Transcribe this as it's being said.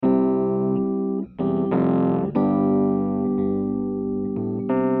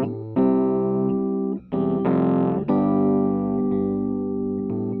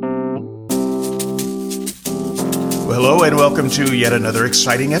welcome to yet another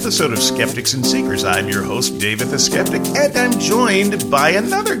exciting episode of Skeptics and Seekers. I'm your host, David the Skeptic, and I'm joined by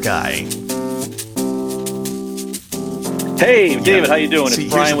another guy. Hey, David, how you doing? It's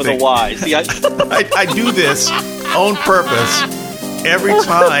Brian with a Y. See, I do this on purpose every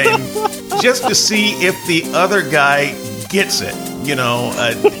time just to see if the other guy gets it. You know,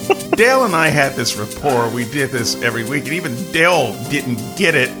 Dale and I had this rapport. We did this every week, and even Dale didn't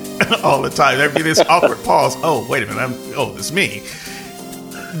get it all the time. There'd be this awkward pause. Oh, wait a minute. This is me.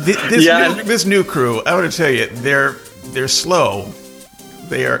 This new crew, I want to tell you, they're slow.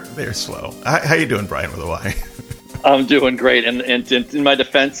 They're slow. How you doing, Brian with a Y? I'm doing great, and in my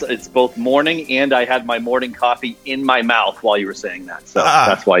defense, it's both morning and I had my morning coffee in my mouth while you were saying that. So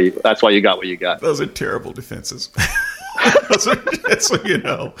that's why you got what you got. Those are terrible defenses. That's what you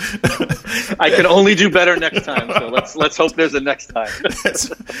know. I can only do better next time. So let's hope there's a next time.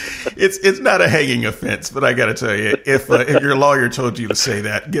 It's not a hanging offense, but I got to tell you, if your lawyer told you to say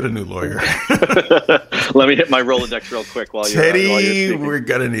that, get a new lawyer. Let me hit my Rolodex real quick while you're Teddy, we're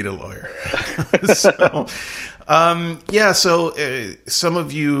gonna need a lawyer. So some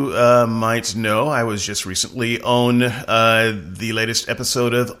of you might know I was just recently on the latest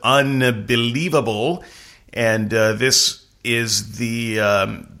episode of Unbelievable, and this is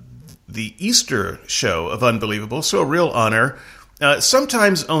the Easter show of Unbelievable, so a real honor.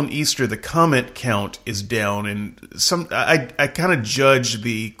 Sometimes on Easter, the comment count is down, and I kind of judge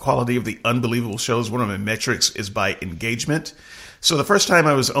the quality of the Unbelievable shows. One of my metrics is by engagement. So the first time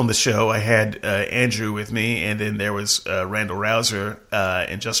I was on the show, I had Andrew with me, and then there was Randall Rouser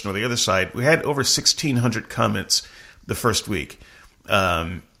and Justin on the other side. We had over 1,600 comments the first week,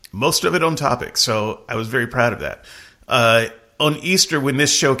 most of it on topic, so I was very proud of that. On Easter, when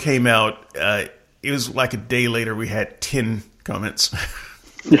this show came out, it was like a day later, we had 10 comments.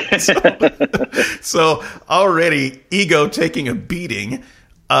 so already, ego taking a beating,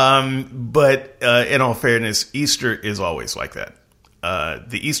 but in all fairness, Easter is always like that.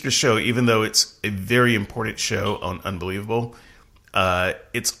 The Easter show, even though it's a very important show on Unbelievable,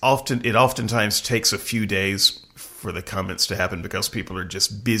 it oftentimes takes a few days for the comments to happen because people are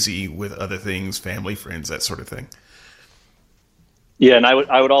just busy with other things, family, friends, that sort of thing. Yeah, and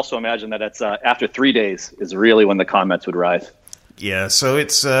I would also imagine that it's after 3 days is really when the comments would rise. Yeah, so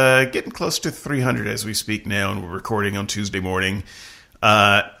it's getting close to 300 as we speak now, and we're recording on Tuesday morning.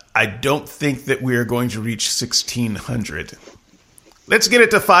 I don't think that we are going to reach 1,600. Let's get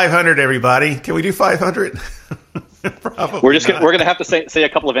it to 500, everybody. Can we do 500? Probably. We're going to have to say a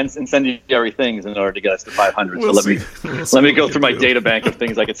couple of incendiary things in order to get us to 500. Let me go through my data bank of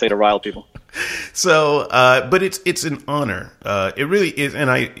things I could say to rile people. So, but it's an honor. It really is, and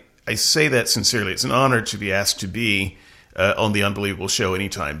I say that sincerely. It's an honor to be asked to be on the Unbelievable show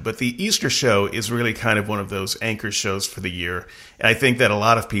anytime. But the Easter show is really kind of one of those anchor shows for the year. And I think that a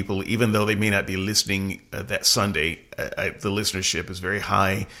lot of people, even though they may not be listening that Sunday, the listenership is very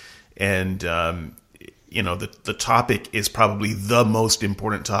high. And, the topic is probably the most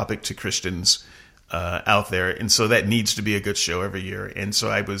important topic to Christians out there. And so that needs to be a good show every year. And so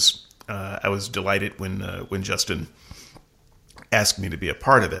I was delighted when Justin asked me to be a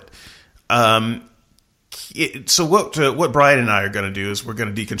part of it. So what Brian and I are going to do is we're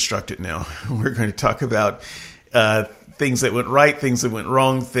going to deconstruct it now. We're going to talk about things that went right, things that went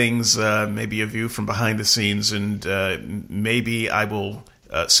wrong, things maybe a view from behind the scenes, and maybe I will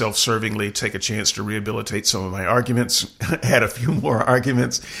self-servingly take a chance to rehabilitate some of my arguments, add a few more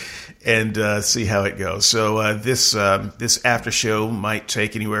arguments, and see how it goes. So this after show might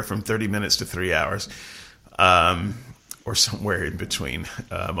take anywhere from 30 minutes to 3 hours. Or somewhere in between,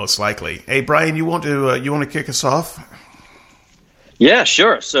 most likely. Hey, Brian, you want to kick us off? Yeah,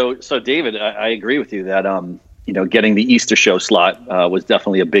 sure. So David, I agree with you that getting the Easter show slot was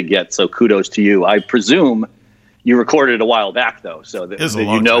definitely a big get. So kudos to you. I presume you recorded it a while back, though, so that it was a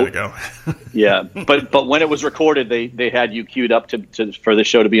long time ago. Yeah, but when it was recorded, they had you queued up for the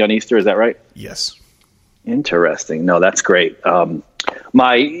show to be on Easter. Is that right? Yes. Interesting. No, that's great. I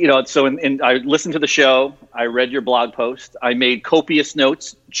listened to the show. I read your blog post. I made copious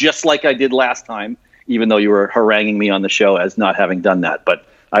notes, just like I did last time, even though you were haranguing me on the show as not having done that. But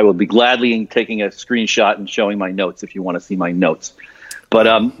I will be gladly taking a screenshot and showing my notes if you want to see my notes. But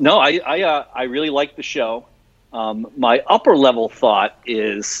I really liked the show. My upper level thought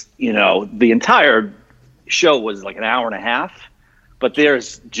is, the entire show was like an hour and a half, but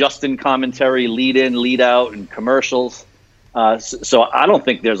there's Justin commentary, lead in, lead out, and commercials. So I don't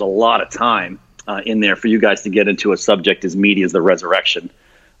think there's a lot of time in there for you guys to get into a subject as meaty as the resurrection,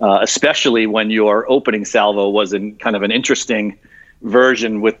 especially when your opening salvo was in kind of an interesting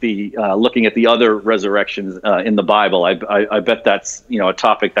version with the looking at the other resurrections in the Bible. I bet that's a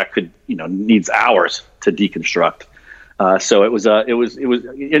topic that could needs hours to deconstruct. So it was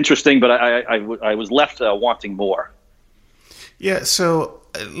interesting, but I was left wanting more. Yeah. So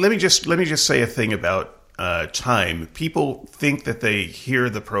let me just say a thing about time. People think that they hear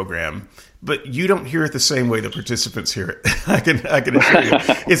the program, but you don't hear it the same way the participants hear it. I can assure you.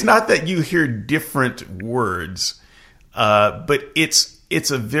 It's not that you hear different words, but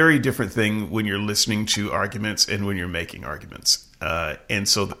it's a very different thing when you're listening to arguments and when you're making arguments. And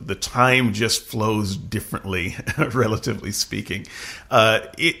so the time just flows differently, relatively speaking.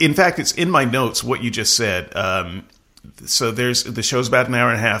 In fact, it's in my notes what you just said. So the show's about an hour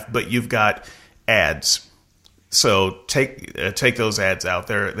and a half, but you've got ads. So take those ads out.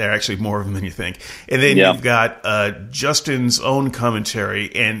 They're actually more of them than you think. And then you've got Justin's own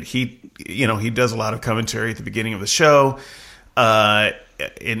commentary, and he does a lot of commentary at the beginning of the show,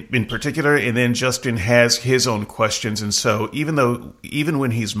 in particular. And then Justin has his own questions, and so even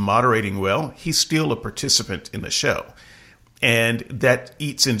when he's moderating well, he's still a participant in the show, and that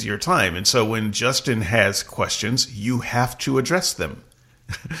eats into your time. And so when Justin has questions, you have to address them.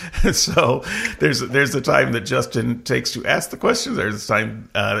 So there's the time that Justin takes to ask the questions. There's the time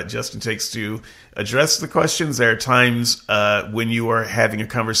that Justin takes to address the questions. There are times when you are having a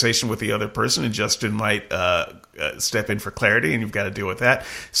conversation with the other person, and Justin might step in for clarity, and you've got to deal with that.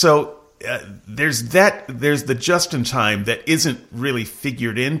 So there's the Justin time that isn't really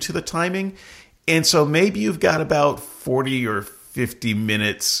figured into the timing, and so maybe you've got about 40 or 50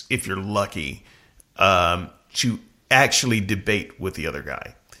 minutes, if you're lucky, to actually debate with the other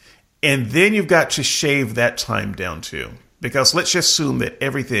guy. And then you've got to shave that time down too. Because let's just assume that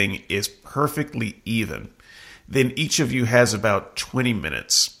everything is perfectly even. Then each of you has about 20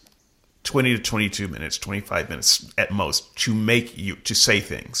 minutes, 20 to 22 minutes, 25 minutes at most to say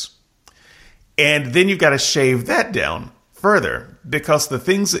things. And then you've got to shave that down further, because the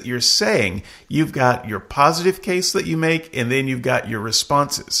things that you're saying, you've got your positive case that you make, and then you've got your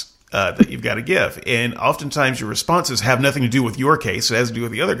responses that you've got to give. And oftentimes your responses have nothing to do with your case. It has to do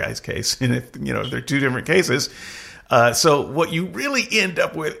with the other guy's case. And if they're two different cases. So what you really end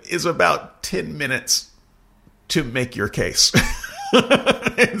up with is about 10 minutes to make your case.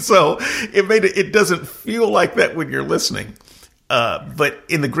 And so it doesn't feel like that when you're listening. But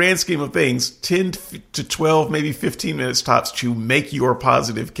in the grand scheme of things, 10 to 12, maybe 15 minutes tops to make your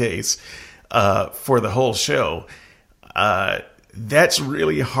positive case for the whole show. That's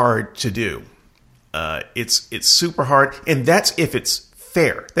really hard to do. It's super hard, and that's if it's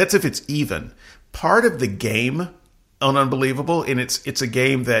fair. That's if it's even. Part of the game on Unbelievable, and it's a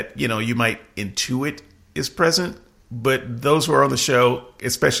game that you might intuit is present, but those who are on the show,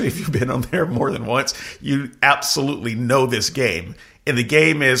 especially if you've been on there more than once, you absolutely know this game. And the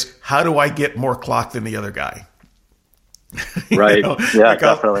game is, how do I get more clock than the other guy? Right. Yeah,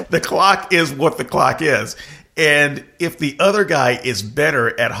 definitely. The clock is what the clock is. And if the other guy is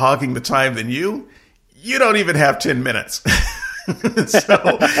better at hogging the time than you don't even have 10 minutes.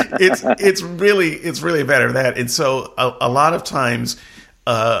 So it's really better than that. And so a lot of times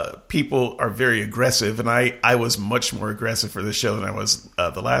people are very aggressive, and I was much more aggressive for this show than I was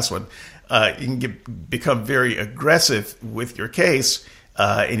the last one. You can become very aggressive with your case,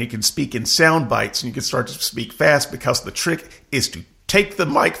 and you can speak in sound bites, and you can start to speak fast, because the trick is to take the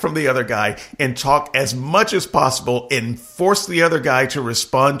mic from the other guy and talk as much as possible and force the other guy to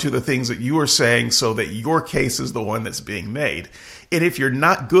respond to the things that you are saying, so that your case is the one that's being made. And if you're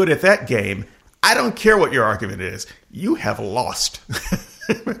not good at that game, I don't care what your argument is, you have lost.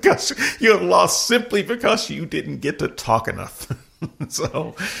 Because you have lost simply because you didn't get to talk enough.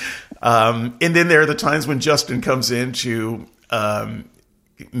 So, and then there are the times when Justin comes in to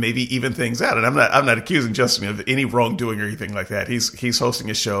maybe even things out. And I'm not accusing Justin of any wrongdoing or anything like that. He's hosting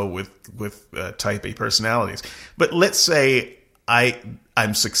a show with type A personalities. But let's say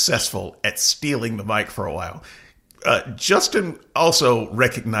I'm successful at stealing the mic for a while. Justin also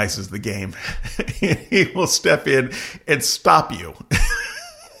recognizes the game. He will step in and stop you.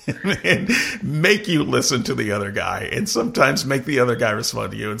 And make you listen to the other guy, and sometimes make the other guy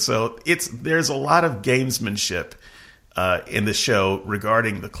respond to you. And so there's a lot of gamesmanship in the show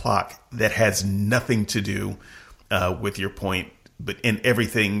regarding the clock that has nothing to do with your point, but in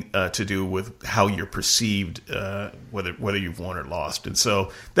everything to do with how you're perceived, whether you've won or lost. And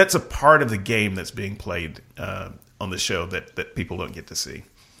so that's a part of the game that's being played on the show that people don't get to see.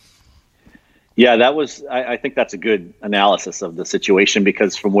 Yeah, I think that's a good analysis of the situation,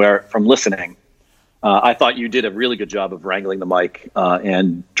 because from listening, I thought you did a really good job of wrangling the mic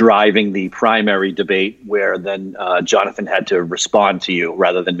and driving the primary debate, where then Jonathan had to respond to you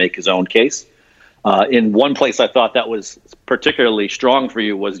rather than make his own case. In one place, I thought that was particularly strong for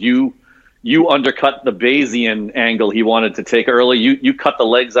you was you undercut the Bayesian angle he wanted to take early. You cut the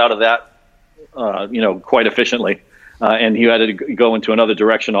legs out of that, quite efficiently. And he had to go into another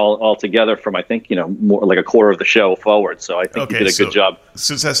direction altogether from, I think, more like a quarter of the show forward. So I think you did a good job.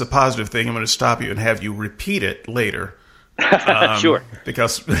 Since that's a positive thing, I'm going to stop you and have you repeat it later. Sure.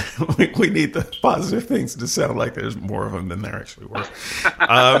 Because we need the positive things to sound like there's more of them than there actually were.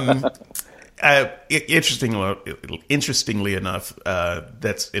 Interestingly enough,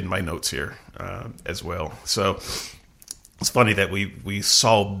 that's in my notes here as well. So it's funny that we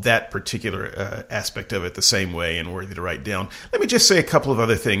saw that particular aspect of it the same way and worthy to write down. Let me just say a couple of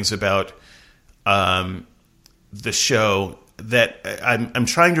other things about the show that I'm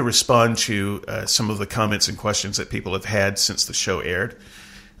trying to respond to some of the comments and questions that people have had since the show aired.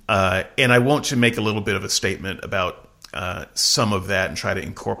 And I want to make a little bit of a statement about some of that and try to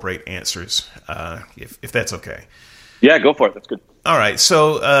incorporate answers, if that's okay. Yeah, go for it. That's good. All right.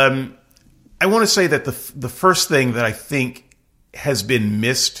 So I want to say that the first thing that I think has been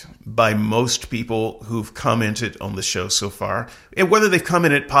missed by most people who've commented on the show so far, and whether they've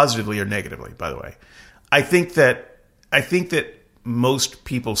commented positively or negatively, by the way, I think that most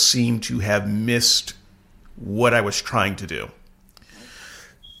people seem to have missed what I was trying to do.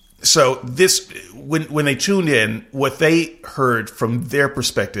 So this, when they tuned in, what they heard from their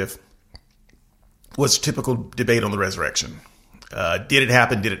perspective was typical debate on the resurrection. Did it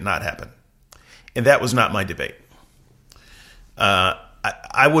happen? Did it not happen? And that was not my debate.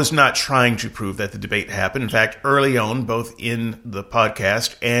 I was not trying to prove that the debate happened. In fact, early on, both in the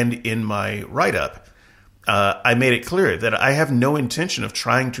podcast and in my write-up, I made it clear that I have no intention of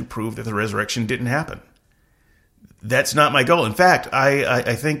trying to prove that the resurrection didn't happen. That's not my goal. In fact,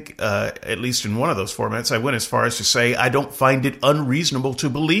 I think, at least in one of those formats, I went as far as to say I don't find it unreasonable to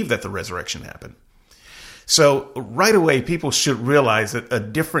believe that the resurrection happened. So right away, people should realize that a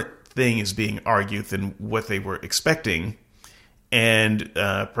different thing is being argued than what they were expecting. And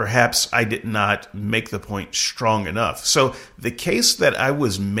perhaps I did not make the point strong enough. So the case that I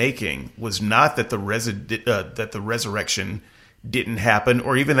was making was not that the resurrection didn't happen,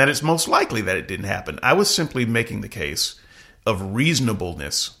 or even that it's most likely that it didn't happen. I was simply making the case of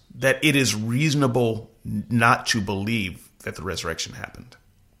reasonableness, that it is reasonable not to believe that the resurrection happened.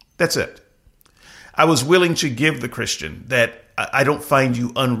 That's it. I was willing to give the Christian that I don't find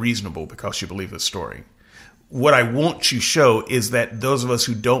you unreasonable because you believe the story. What I want to show is that those of us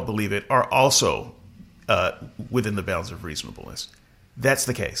who don't believe it are also within the bounds of reasonableness. That's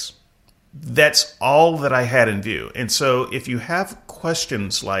the case. That's all that I had in view. And so if you have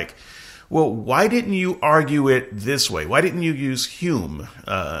questions like, well, why didn't you argue it this way? Why didn't you use Hume?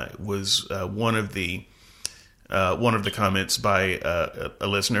 Was one of the comments by a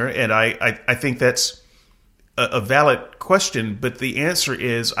listener. And I think that's a valid question. But the answer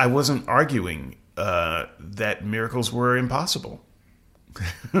is I wasn't arguing that miracles were impossible.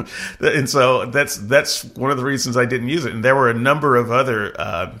 And so that's one of the reasons I didn't use it. And there were a number of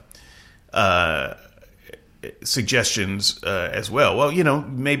other suggestions as well. Well,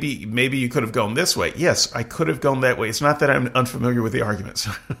 maybe you could have gone this way. Yes, I could have gone that way. It's not that I'm unfamiliar with the arguments.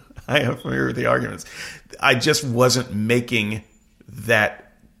 I am familiar with the arguments. I just wasn't making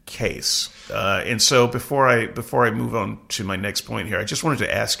that case. And so before I move on to my next point here, I just wanted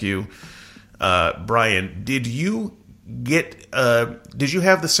to ask you, Brian, did you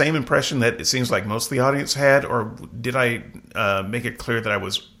have the same impression that it seems like most of the audience had, or did I make it clear that I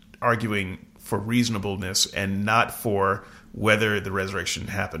was arguing for reasonableness and not for whether the resurrection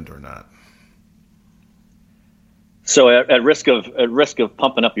happened or not? So at risk of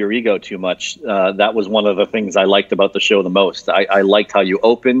pumping up your ego too much, that was one of the things I liked about the show the most. I liked how you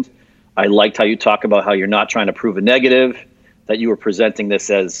opened. I liked how you talk about how you're not trying to prove a negative, that you were presenting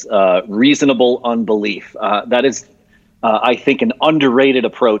this as reasonable unbelief. That is, I think, an underrated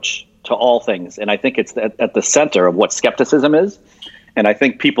approach to all things. And I think it's at the center of what skepticism is. And I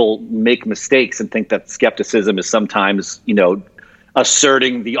think people make mistakes and think that skepticism is sometimes,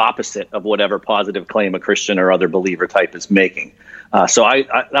 asserting the opposite of whatever positive claim a Christian or other believer type is making. So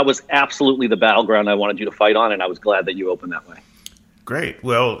that was absolutely the battleground I wanted you to fight on, and I was glad that you opened that way. Great.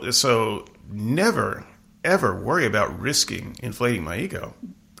 Well, so never, ever worry about risking inflating my ego.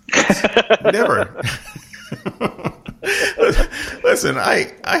 Never. Listen,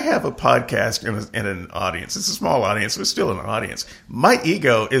 I have a podcast and an audience. It's a small audience, but still an audience. My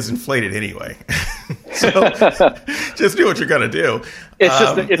ego is inflated anyway. So just do what you're going to do.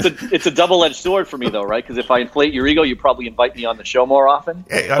 It's a double-edged sword for me, though, right? Because if I inflate your ego, you probably invite me on the show more often.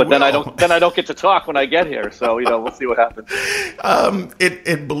 Hey, then I don't get to talk when I get here. So we'll see what happens.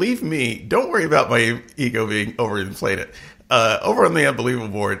 And believe me, don't worry about my ego being overinflated. Over on the Unbelievable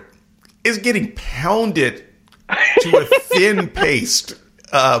board is getting pounded to a thin paste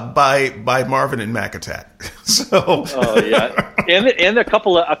by Marvin and Mac Attack. So, yeah, and a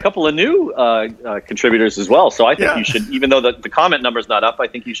couple of new contributors as well. So I think you should, even though the comment number's not up, I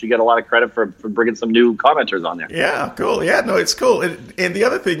think you should get a lot of credit for bringing some new commenters on there. Yeah, cool. Yeah, no, it's cool. And the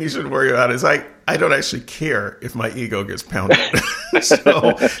other thing you should worry about is I don't actually care if my ego gets pounded.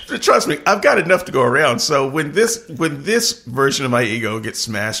 So trust me, I've got enough to go around. So when this version of my ego gets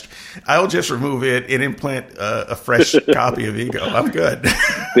smashed, I'll just remove it and implant a fresh copy of ego. I'm good.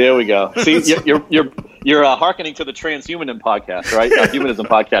 There we go. See, you're hearkening to the Transhumanism podcast, right? Humanism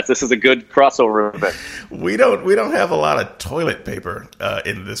podcast. This is a good crossover event. We don't have a lot of toilet paper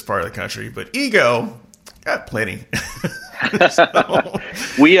in this part of the country, but ego got plenty. So.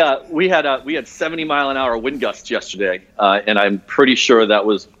 We had 70-mile-an-hour wind gusts yesterday, and I'm pretty sure that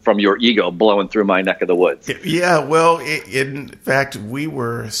was from your ego blowing through my neck of the woods. Yeah, well, in fact, we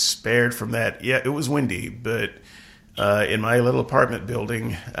were spared from that. Yeah, it was windy, but in my little apartment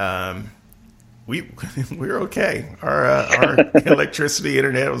building, we were okay. Our electricity,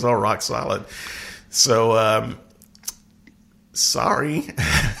 internet was all rock solid. So, sorry.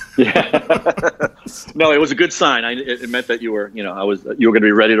 Yeah. No, it was a good sign. It meant that you were going to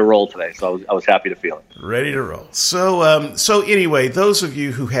be ready to roll today. So I was happy to feel it. Ready to roll. So anyway, those of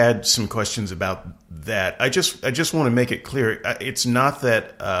you who had some questions about that, I just want to make it clear. It's not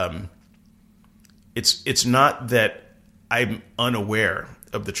that it's not that I'm unaware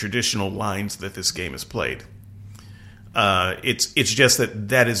of the traditional lines that this game is played. It's just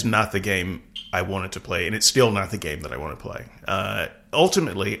that is not the game I wanted to play, and it's still not the game that I want to play.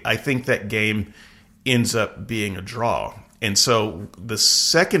 Ultimately, I think that game ends up being a draw. And so the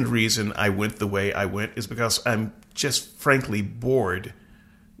second reason I went the way I went is because I'm just frankly bored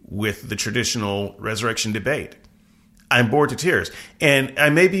with the traditional resurrection debate. I'm bored to tears. And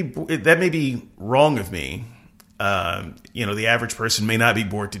that may be wrong of me. The average person may not be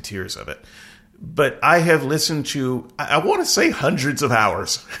bored to tears of it. But I have listened to, I want to say, hundreds of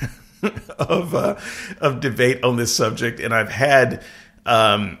hours of debate on this subject, and I've had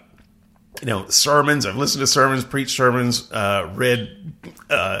sermons. I've listened to sermons, preached sermons, read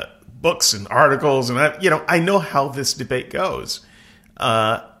books and articles, and I know how this debate goes.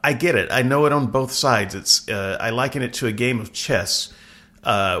 I get it. I know it on both sides. I liken it to a game of chess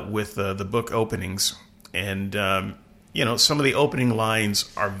with the book openings, and some of the opening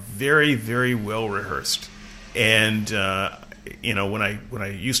lines are very, very well rehearsed, and when I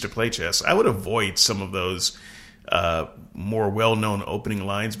used to play chess, I would avoid some of those more well-known opening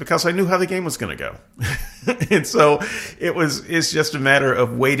lines because I knew how the game was going to go. And so it's just a matter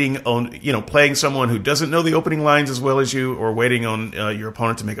of waiting on, playing someone who doesn't know the opening lines as well as you, or waiting on your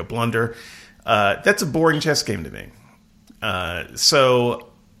opponent to make a blunder. That's a boring chess game to me.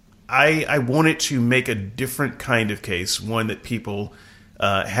 So I wanted to make a different kind of case, one that people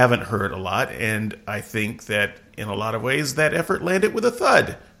haven't heard a lot, and I think that in a lot of ways that effort landed with a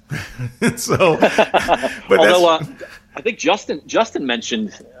thud. So, but although I think Justin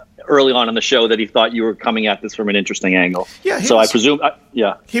mentioned early on in the show that he thought you were coming at this from an interesting angle. Yeah, I presume,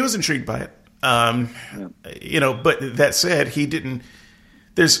 he was intrigued by it. But that said, he didn't.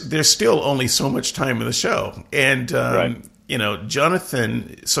 There's still only so much time in the show, and right.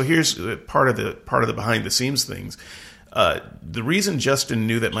 Jonathan. So here's part of the behind the scenes things. The reason Justin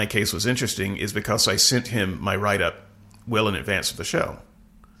knew that my case was interesting is because I sent him my write-up well in advance of the show.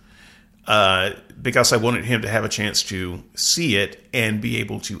 Because I wanted him to have a chance to see it and be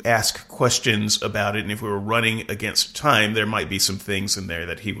able to ask questions about it. And if we were running against time, there might be some things in there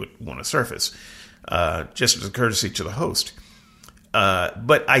that he would want to surface, just as a courtesy to the host.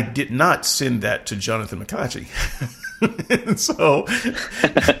 But I did not send that to Jonathan McClatchy. And so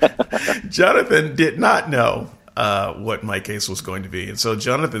Jonathan did not know what my case was going to be. And so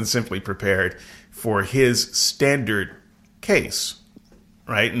Jonathan simply prepared for his standard case.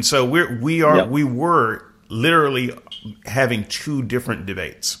 Right. And so we were literally having two different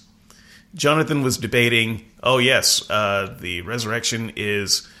debates. Jonathan was debating, the resurrection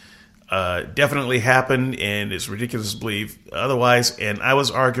is definitely happened and it's ridiculous to believe otherwise. And I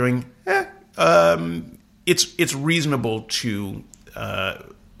was arguing, it's reasonable to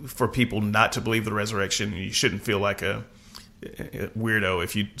for people not to believe the resurrection. You shouldn't feel like a weirdo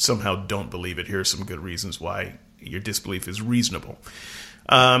if you somehow don't believe it. Here are some good reasons why your disbelief is reasonable.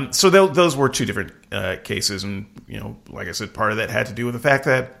 So those were two different cases, and like I said, part of that had to do with the fact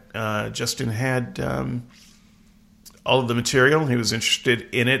that Justin had all of the material. He was interested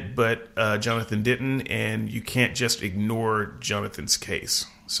in it, but Jonathan didn't, and you can't just ignore Jonathan's case.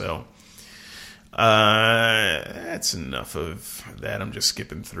 So that's enough of that. I'm just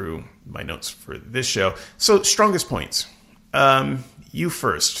skipping through my notes for this show. So strongest points. You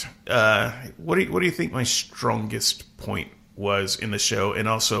first. What do you think my strongest point was in the show, and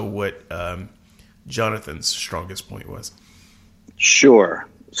also what Jonathan's strongest point was? Sure.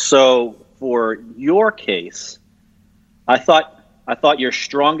 So for your case, I thought your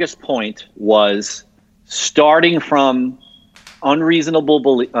strongest point was starting from reasonable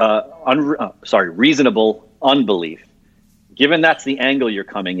unbelief. Given that's the angle you're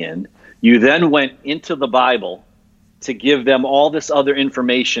coming in, you then went into the Bible to give them all this other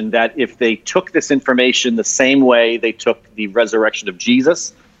information that if they took this information the same way they took the resurrection of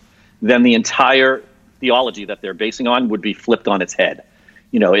Jesus, then the entire theology that they're basing on would be flipped on its head.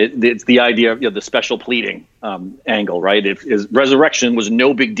 It's the idea of the special pleading angle, right? If resurrection was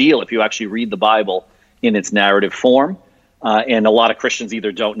no big deal if you actually read the Bible in its narrative form. And a lot of Christians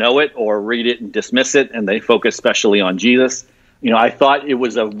either don't know it or read it and dismiss it, and they focus especially on Jesus. I thought it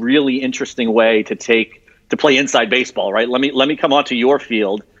was a really interesting way to play inside baseball, right? Let me come onto your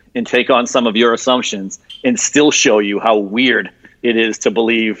field and take on some of your assumptions and still show you how weird it is to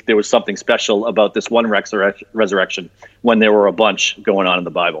believe there was something special about this one resurrection when there were a bunch going on in the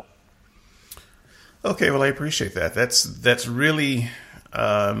Bible. Okay, well, I appreciate that. That's really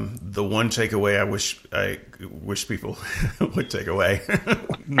the one takeaway I wish people would take away.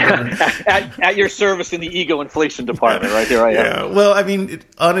 at your service in the ego inflation department, right there I am. Yeah, well, I mean,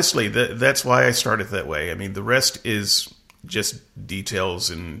 honestly, that's why I started that way. I mean, the rest is just details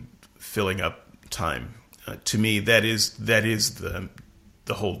and filling up time. To me, that is the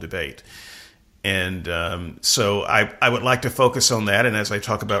whole debate. And so I would like to focus on that. And as I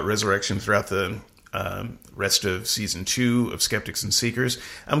talk about resurrection throughout the rest of season 2 of Skeptics and Seekers,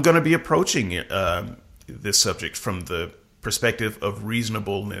 I'm going to be approaching this subject from the perspective of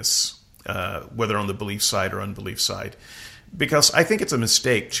reasonableness, whether on the belief side or unbelief side, because I think it's a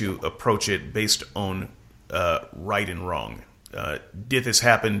mistake to approach it based on right and wrong. Did this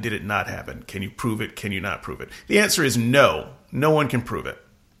happen? Did it not happen? Can you prove it? Can you not prove it? The answer is no. No one can prove it.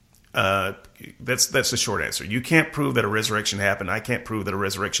 That's the short answer. You can't prove that a resurrection happened. I can't prove that a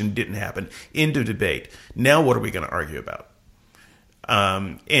resurrection didn't happen. End of debate. Now what are we going to argue about?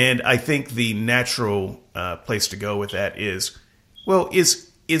 And I think the natural place to go with that is, well, is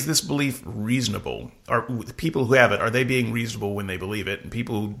this belief reasonable? Are the people who have it, are they being reasonable when they believe it? And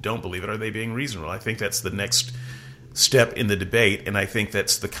people who don't believe it, are they being reasonable? I think that's the next step in the debate, and I think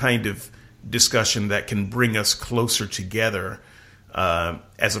that's the kind of discussion that can bring us closer together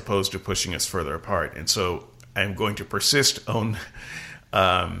as opposed to pushing us further apart. And so I'm going to persist on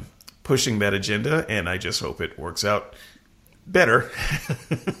pushing that agenda, and I just hope it works out better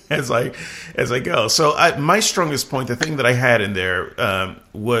as I go. So my strongest point, the thing that I had in there,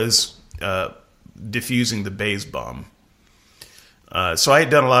 was diffusing the Bayes bomb. So I had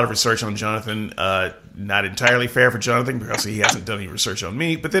done a lot of research on Jonathan. Not entirely fair for Jonathan because he hasn't done any research on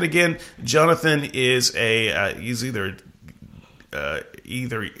me. But then again, Jonathan is he's either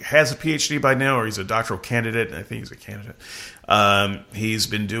has a PhD by now or he's a doctoral candidate. I think he's a candidate. He's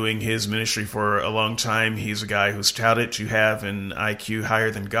been doing his ministry for a long time. He's a guy who's touted to have an IQ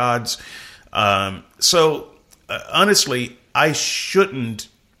higher than God's. So honestly, I shouldn't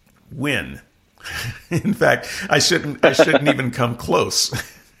win. In fact, I shouldn't even come close,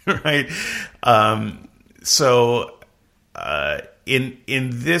 right? So in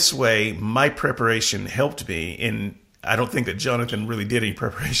this way, my preparation helped me. And I don't think that Jonathan really did any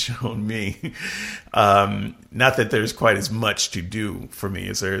preparation on me. Not that there's quite as much to do for me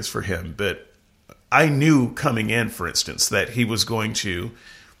as there is for him, but I knew coming in, for instance, that he was going to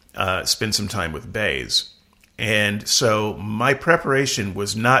spend some time with Bayes. And so my preparation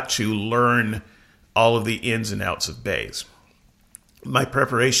was not to learn all of the ins and outs of Bayes. My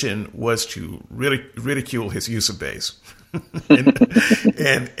preparation was to ridicule his use of Bayes. and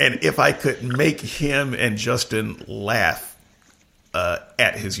if I could make him and Justin laugh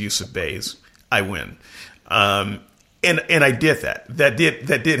at his use of Bayes, I win. And I did that. That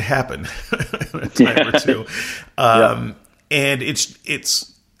did happen a time or two. And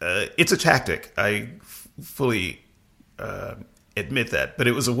it's a tactic. I fully admit that, but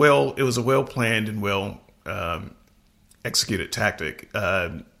it was a well planned and well executed tactic.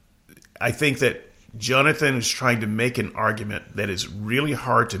 I think that Jonathan is trying to make an argument that is really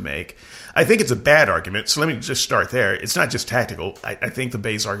hard to make. I think it's a bad argument, so let me just start there. It's not just tactical. I think the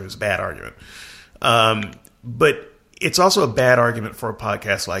Bays argument is a bad argument. But it's also a bad argument for a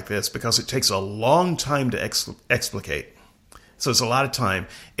podcast like this because it takes a long time to explicate. So it's a lot of time.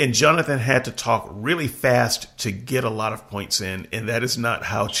 And Jonathan had to talk really fast to get a lot of points in, and that is not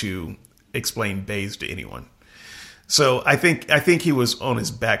how to explain Bays to anyone. So I think he was on his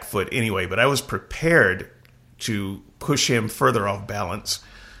back foot anyway, but I was prepared to push him further off balance.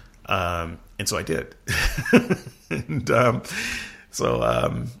 And so I did.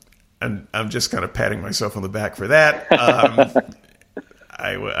 And I'm just kind of patting myself on the back for that.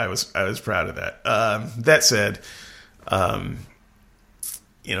 I was proud of that. That said,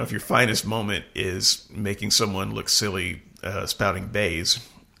 if your finest moment is making someone look silly, spouting Bays,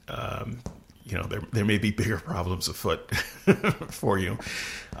 there may be bigger problems afoot for you,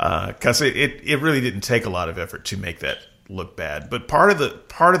 because it really didn't take a lot of effort to make that look bad. But part of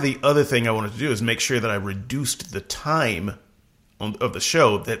the other thing I wanted to do is make sure that I reduced the time of the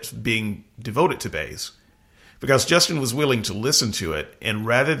show that's being devoted to Bays, because Justin was willing to listen to it, and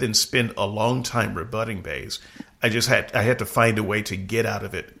rather than spend a long time rebutting Bays, I had to find a way to get out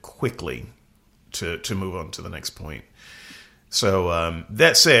of it quickly to move on to the next point. So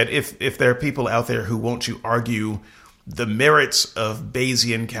that said, if there are people out there who want to argue the merits of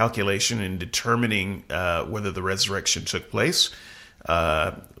Bayesian calculation in determining whether the resurrection took place,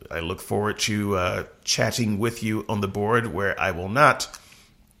 I look forward to chatting with you on the board, where I will not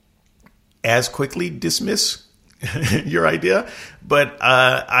as quickly dismiss your idea, but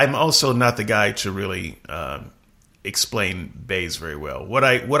I'm also not the guy to really explain Bayes very well. What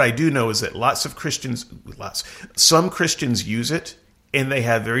I do know is that some Christians use it, and they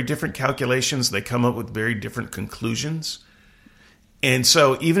have very different calculations. They come up with very different conclusions. And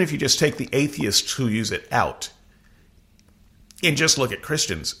so even if you just take the atheists who use it out and just look at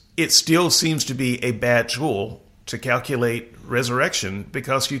Christians, it still seems to be a bad tool to calculate resurrection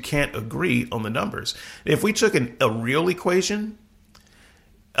because you can't agree on the numbers. If we took a real equation,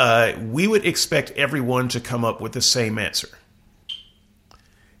 we would expect everyone to come up with the same answer.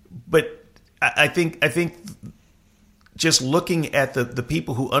 But I think just looking at the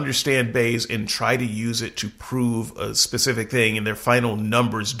people who understand Bayes and try to use it to prove a specific thing and their final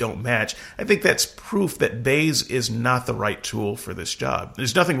numbers don't match, I think that's proof that Bayes is not the right tool for this job.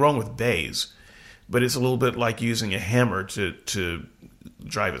 There's nothing wrong with Bayes, but it's a little bit like using a hammer to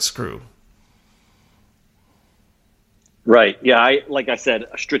drive a screw. Right. Yeah. Like I said,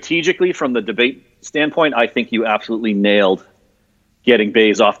 strategically from the debate standpoint, I think you absolutely nailed getting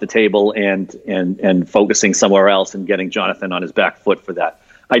Bayes off the table and focusing somewhere else and getting Jonathan on his back foot for that.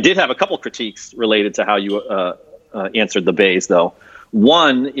 I did have a couple critiques related to how you answered the Bayes, though.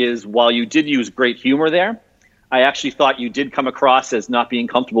 One is, while you did use great humor there, I actually thought you did come across as not being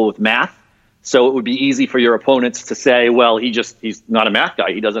comfortable with math. So it would be easy for your opponents to say, well, he's not a math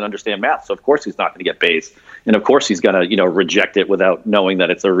guy. He doesn't understand math. So of course he's not going to get Bayes. And of course he's going to, reject it without knowing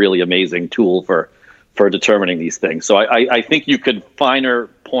that it's a really amazing tool for determining these things. So I think you could finer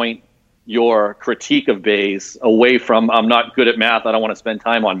point your critique of Bayes away from, I'm not good at math, I don't want to spend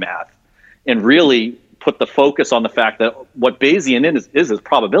time on math, and really put the focus on the fact that what Bayesian is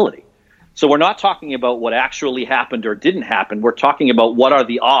probability. So we're not talking about what actually happened or didn't happen. We're talking about what are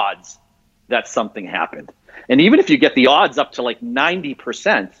the odds that something happened. And even if you get the odds up to like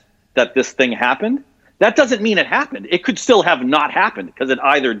 90% that this thing happened, that doesn't mean it happened. It could still have not happened because it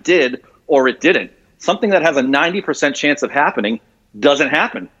either did or it didn't. Something that has a 90% chance of happening doesn't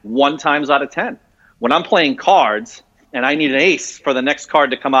happen 1 times out of 10. When I'm playing cards and I need an ace for the next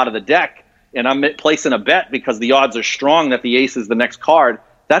card to come out of the deck, and I'm placing a bet because the odds are strong that the ace is the next card,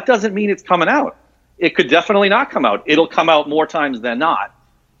 that doesn't mean it's coming out. It could definitely not come out. It'll come out more times than not,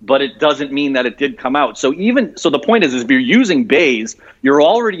 but it doesn't mean that it did come out. So the point is if you're using Bayes, you're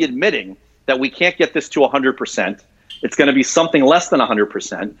already admitting that we can't get this to 100%. It's going to be something less than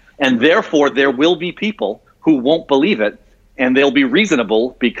 100%. And therefore, there will be people who won't believe it, and they'll be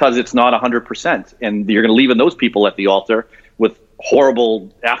reasonable because it's not 100%. And you're going to leave those people at the altar with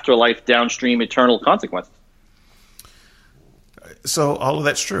horrible afterlife, downstream, eternal consequences. So all of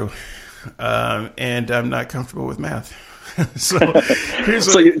that's true. And I'm not comfortable with math.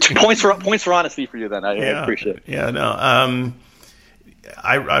 Points for honesty for you then. I appreciate it. Yeah, no.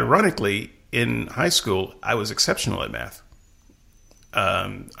 Ironically, in high school, I was exceptional at math.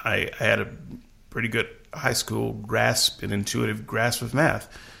 I had a pretty good high school grasp, an intuitive grasp of math.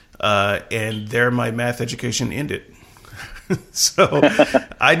 And there my math education ended. So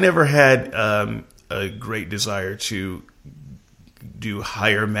I never had a great desire to do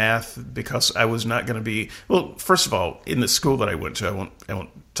higher math because I was not going to be, well, first of all, in the school that I went to, I won't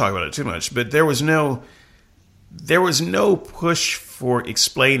talk about it too much, but there was no push for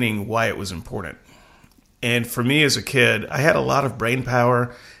explaining why it was important. And for me as a kid, I had a lot of brain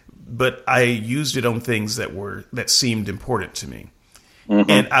power, but I used it on things that seemed important to me. Mm-hmm.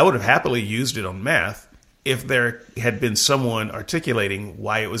 And I would have happily used it on math if there had been someone articulating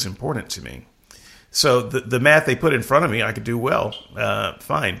why it was important to me. So the math they put in front of me, I could do well,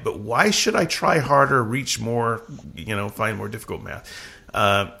 fine. But why should I try harder, reach more, find more difficult math?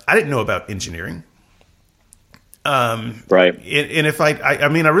 I didn't know about engineering. Right. And if I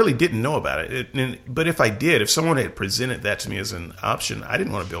really didn't know about it. But if I did, if someone had presented that to me as an option, I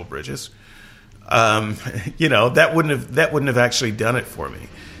didn't want to build bridges. That wouldn't have actually done it for me.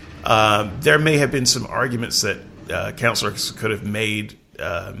 There may have been some arguments that counselors could have made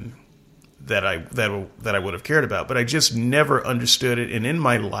that I would have cared about, but I just never understood it. And in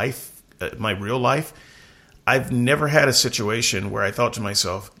my life, my real life, I've never had a situation where I thought to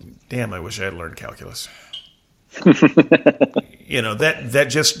myself, "Damn, I wish I had learned calculus." That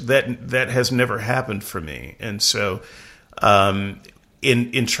has never happened for me. And so,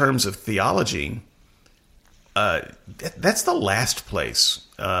 in terms of theology, that's the last place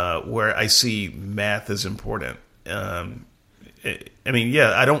where I see math as important. I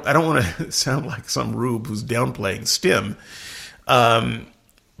don't want to sound like some rube who's downplaying STEM,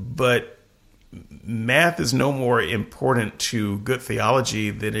 but math is no more important to good theology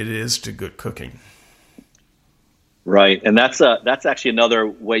than it is to good cooking. Right, and that's actually another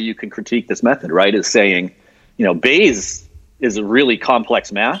way you can critique this method, right? Is saying, Bayes is a really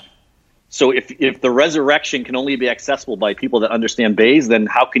complex math. So if the resurrection can only be accessible by people that understand Bayes, then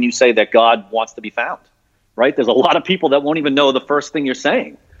how can you say that God wants to be found? Right? There's a lot of people that won't even know the first thing you're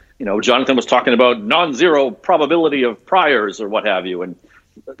saying. Jonathan was talking about non-zero probability of priors or what have you, and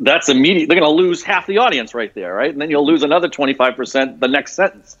that's immediate. They're going to lose half the audience right there, right? And then you'll lose another 25% the next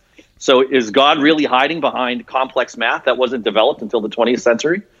sentence. So is God really hiding behind complex math that wasn't developed until the 20th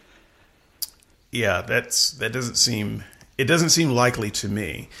century? Yeah, that doesn't seem likely to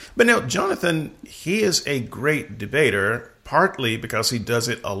me. But now, Jonathan, he is a great debater, partly because he does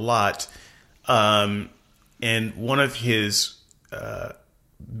it a lot. And one of his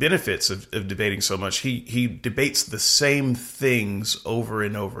benefits of debating so much, he debates the same things over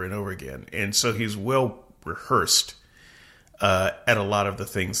and over and over again. And so he's well rehearsed at a lot of the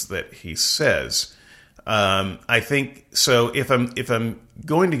things that he says. I think so. If I'm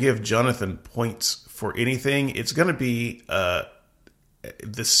going to give Jonathan points for anything, it's going to be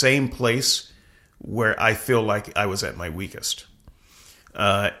the same place where I feel like I was at my weakest.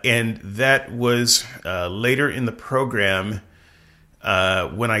 And that was later in the program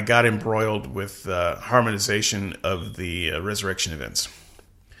when I got embroiled with harmonization of the resurrection events.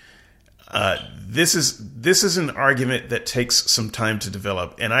 This is an argument that takes some time to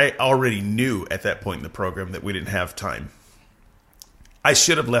develop, and I already knew at that point in the program that we didn't have time. I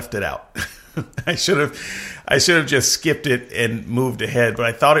should have left it out. I should have just skipped it and moved ahead, but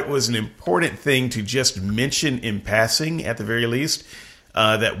I thought it was an important thing to just mention in passing at the very least.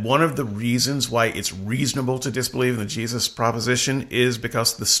 That one of the reasons why it's reasonable to disbelieve in the Jesus proposition is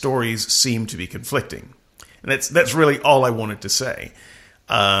because the stories seem to be conflicting. And that's really all I wanted to say.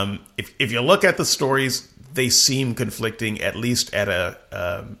 If you look at the stories, they seem conflicting, at least at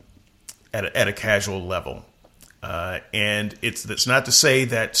a casual level. And it's not to say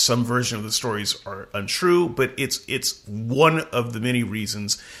that some version of the stories are untrue, but it's one of the many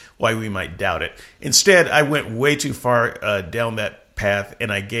reasons why we might doubt it. Instead, I went way too far down that path,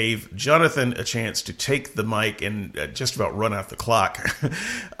 and I gave Jonathan a chance to take the mic and just about run out the clock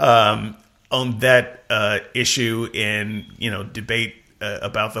on that issue and debate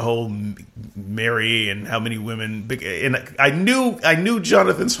about the whole Mary and how many women. And I knew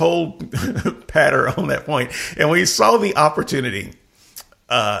Jonathan's whole patter on that point, and when he saw the opportunity,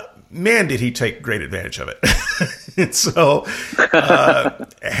 man, did he take great advantage of it. And so,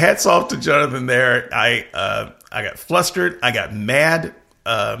 hats off to Jonathan there. I got flustered. I got mad.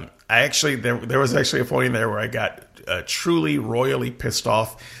 There was actually a point in there where I got truly royally pissed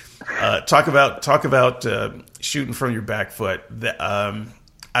off. Talk about shooting from your back foot.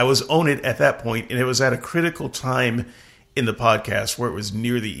 I was on it at that point, and it was at a critical time in the podcast where it was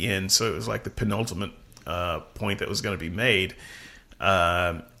near the end. So it was like the penultimate point that was going to be made.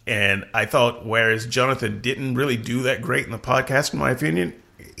 And I thought, whereas Jonathan didn't really do that great in the podcast, in my opinion,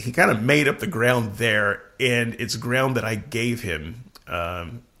 he kind of made up the ground there, and it's ground that I gave him.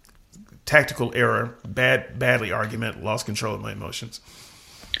 Tactical error, badly argument, lost control of my emotions.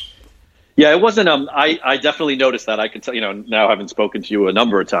 Yeah, it wasn't. I definitely noticed that. I could tell. Now having spoken to you a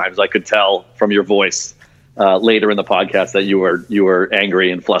number of times, I could tell from your voice later in the podcast that you were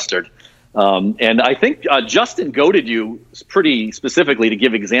angry and flustered. And I think Justin goaded you pretty specifically to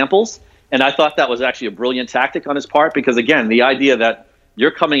give examples, and I thought that was actually a brilliant tactic on his part, because again, the idea that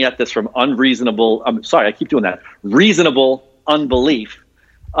you're coming at this from reasonable unbelief,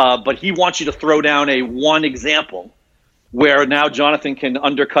 but he wants you to throw down a one example where now Jonathan can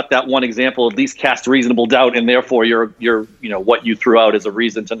undercut that one example, at least cast reasonable doubt, and therefore your what you threw out as a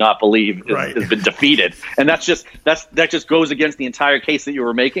reason to not believe has been defeated. And that just goes against the entire case that you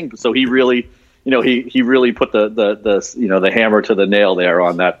were making. So he really he really put the hammer to the nail there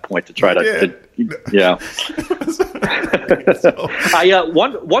on that point to try to yeah.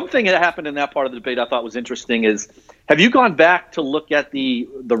 One thing that happened in that part of the debate I thought was interesting is, have you gone back to look at the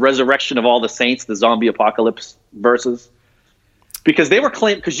resurrection of all the saints, the zombie apocalypse verses? Because they were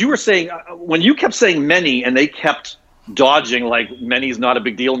because you were saying, when you kept saying many and they kept dodging, like many's not a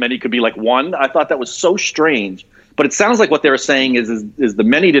big deal, many could be like one. I thought that was so strange. But it sounds like what they were saying is the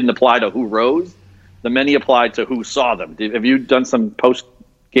many didn't apply to who rose, the many applied to who saw them. Have you done some post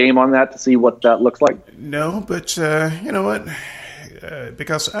game on that to see what that looks like? No, but you know what?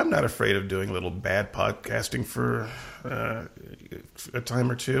 Because I'm not afraid of doing a little bad podcasting for a time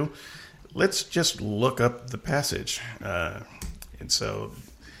or two. Let's just look up the passage. And so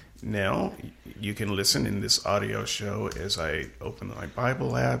now you can listen in this audio show as I open my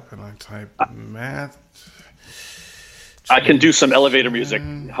Bible app and I type math. I can do some elevator music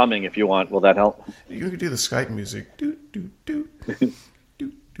humming if you want. Will that help? You can do the Skype music. Do, do, do. Do,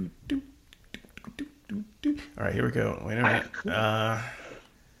 do, do, do, do, do, do. All right, here we go. Wait a minute.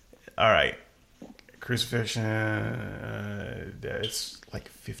 All right. Crucifixion. It's like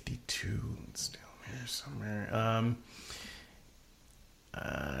 52. It's down here somewhere.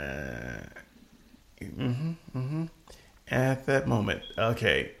 At that moment.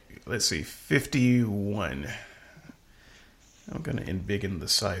 Okay, let's see. 51. I'm going to embiggen the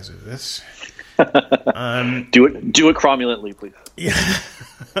size of this. Do it cromulently, please. Yeah.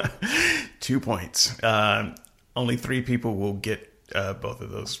 2 points. Only 3 people will get both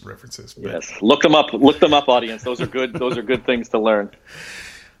of those references. But. Yes, look them up. Look them up, audience. Those are good. Those are good things to learn.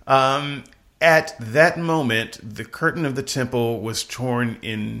 At that moment, the curtain of the temple was torn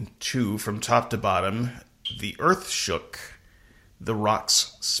in two from top to bottom. The earth shook. The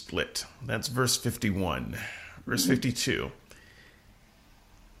rocks split. That's verse 51. Verse 52.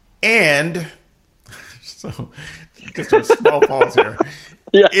 And so, just a small pause here.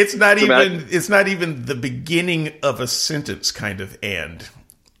 Yeah, it's not even the beginning of a sentence kind of and,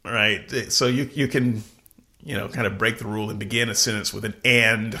 right? So you can kind of break the rule and begin a sentence with an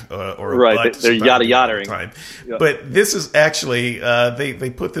and or a right. But. They're yada-yadaing. Yeah. But this is actually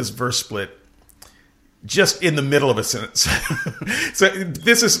they put this verse split just in the middle of a sentence. So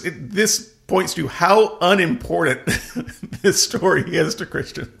this points to how unimportant this story is to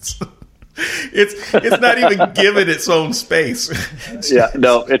Christians. It's not even given its own space. It's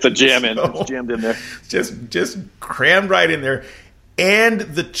a jam in. It's jammed in there. Just crammed right in there. And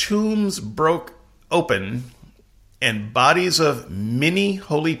the tombs broke open, and bodies of many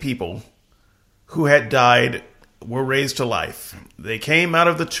holy people who had died were raised to life. They came out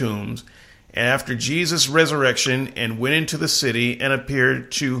of the tombs after Jesus' resurrection and went into the city and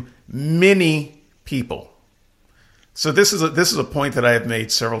appeared to many people. So this is a point that I have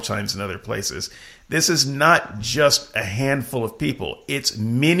made several times in other places. This is not just a handful of people. It's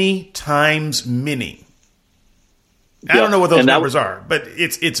many times many. I don't know what those numbers are, but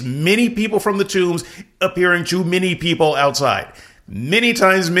it's many people from the tombs appearing to many people outside. Many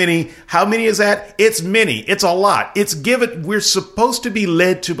times many. How many is that? It's many. It's a lot. We're supposed to be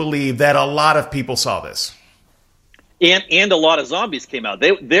led to believe that a lot of people saw this. And a lot of zombies came out.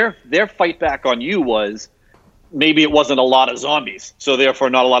 Their fight back on you was maybe it wasn't a lot of zombies, so therefore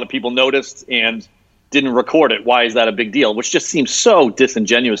not a lot of people noticed and didn't record it. Why is that a big deal? Which just seems so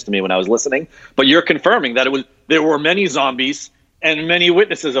disingenuous to me when I was listening. But you're confirming that there were many zombies and many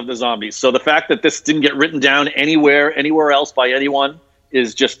witnesses of the zombies. So the fact that this didn't get written down anywhere else by anyone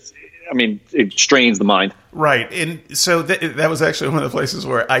is just, it strains the mind. Right. And so that was actually one of the places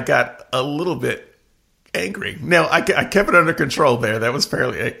where I got a little bit angry. Now, I kept it under control there. That was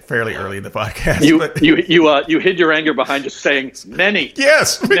fairly early in the podcast. You hid your anger behind just saying many.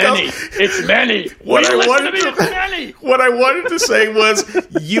 Yes, many. It's many. What I wanted to say was,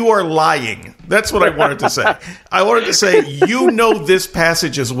 you are lying. That's what I wanted to say. I wanted to say, you know this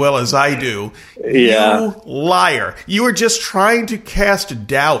passage as well as I do. Yeah. You liar. You are just trying to cast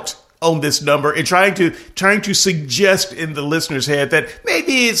doubt own this number and trying to suggest in the listener's head that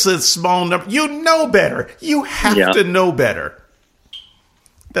maybe it's a small number. You know better. You have to know better.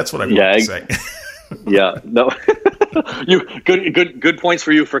 That's what I want to say. Yeah, no, you good points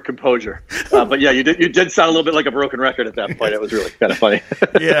for you for composure. But yeah, you did sound a little bit like a broken record at that point. It was really kind of funny.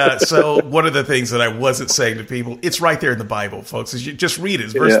 Yeah. So one of the things that I wasn't saying to people, it's right there in the Bible, folks. Is you just read it.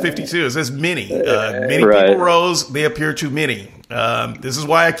 It's verse 52. It says many people rose. They appear too many. This is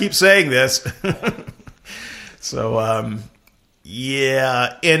why I keep saying this. So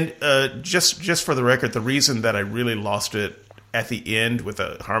yeah, and just for the record, the reason that I really lost it at the end with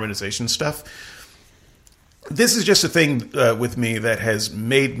the harmonization stuff. This is just a thing with me that has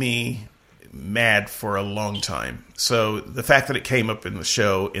made me mad for a long time. So the fact that it came up in the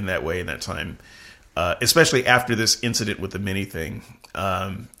show in that way in that time, especially after this incident with the mini thing,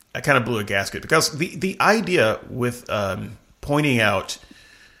 I kind of blew a gasket. Because the idea with pointing out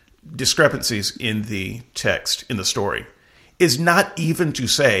discrepancies in the text, in the story, is not even to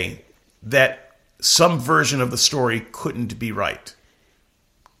say that some version of the story couldn't be right.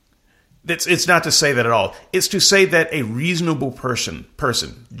 It's not to say that at all. It's to say that a reasonable person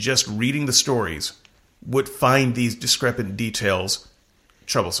just reading the stories would find these discrepant details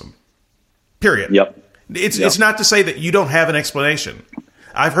troublesome. Period. Yep. It's not to say that you don't have an explanation.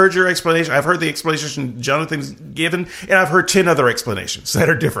 I've heard your explanation. I've heard the explanation Jonathan's given, and I've heard 10 other explanations that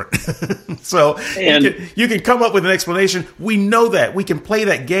are different. So you can come up with an explanation. We know that. We can play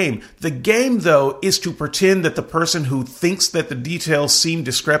that game. The game, though, is to pretend that the person who thinks that the details seem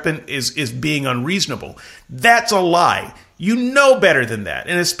discrepant is being unreasonable. That's a lie. You know better than that,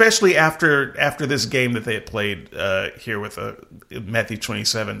 and especially after this game that they had played here with Matthew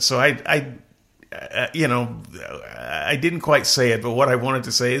 27. So I didn't quite say it, but what I wanted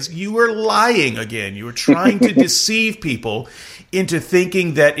to say is you were lying again. You were trying to deceive people into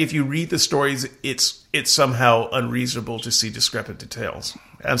thinking that if you read the stories, it's somehow unreasonable to see discrepant details.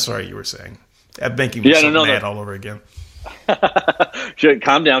 I'm sorry, you were saying. I'm making me mad all over again.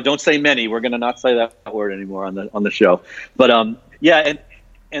 Calm down. Don't say many. We're going to not say that word anymore on the show. But and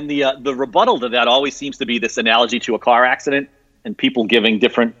the rebuttal to that always seems to be this analogy to a car accident. And people giving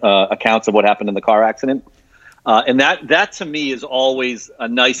different accounts of what happened in the car accident. And that to me is always a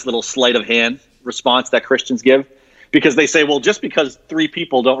nice little sleight of hand response that Christians give. Because they say, well, just because 3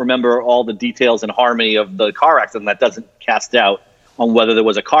 people don't remember all the details and harmony of the car accident, that doesn't cast doubt on whether there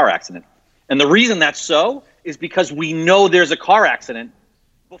was a car accident. And the reason that's so is because we know there's a car accident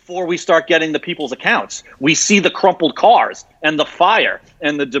before we start getting the people's accounts. We see the crumpled cars and the fire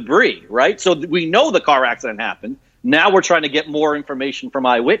and the debris, right? So we know the car accident happened. Now we're trying to get more information from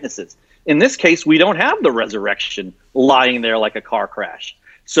eyewitnesses. In this case, we don't have the resurrection lying there like a car crash.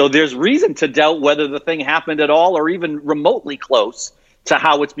 So there's reason to doubt whether the thing happened at all or even remotely close to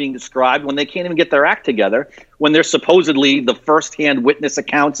how it's being described when they can't even get their act together, when they're supposedly the firsthand witness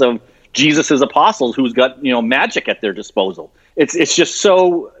accounts of Jesus's apostles who's got, magic at their disposal. It's just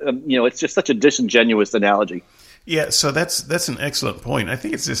so, it's just such a disingenuous analogy. Yeah, so that's an excellent point. I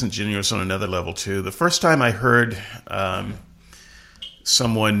think it's disingenuous on another level, too. The first time I heard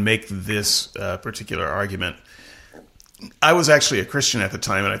someone make this particular argument, I was actually a Christian at the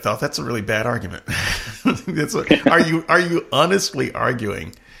time, and I thought, that's a really bad argument. Are you honestly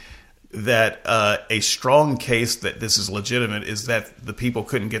arguing that a strong case that this is legitimate is that the people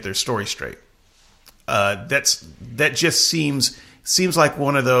couldn't get their story straight? That just seems like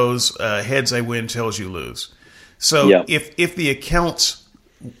one of those heads I win, tails you lose. So if the accounts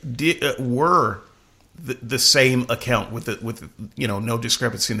were the same account with no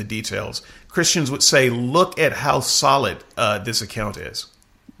discrepancy in the details, Christians would say, look at how solid this account is.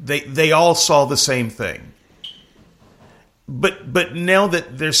 They all saw the same thing. But now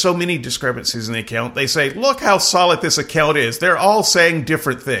that there's so many discrepancies in the account, they say, look how solid this account is. They're all saying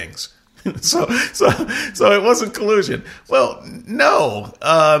different things. So it wasn't collusion. Well, no.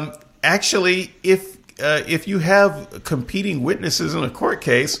 Actually, if you have competing witnesses in a court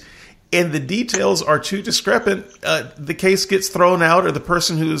case and the details are too discrepant, the case gets thrown out, or the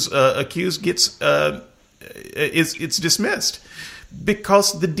person who's accused it's dismissed,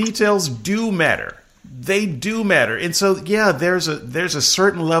 because the details do matter. They do matter. And so, yeah, there's a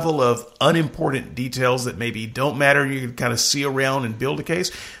certain level of unimportant details that maybe don't matter. You can kind of see around and build a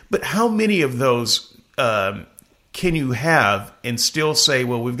case. But how many of those can you have and still say,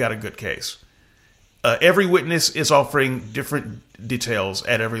 well, we've got a good case? Every witness is offering different details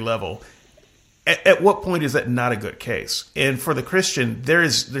at every level. At what point is that not a good case? And for the Christian, there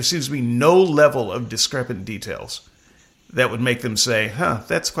seems to be no level of discrepant details that would make them say,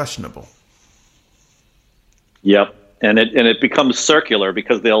 that's questionable. Yep. And it becomes circular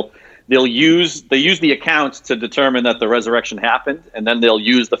because they'll they'll use the accounts to determine that the resurrection happened, and then they'll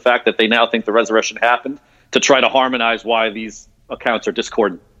use the fact that they now think the resurrection happened to try to harmonize why these accounts are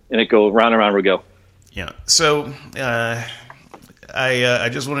discordant, and it go round and round we go. Yeah. So I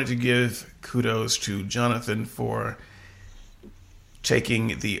just wanted to give kudos to Jonathan for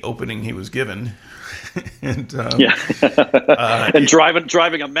taking the opening he was given, and and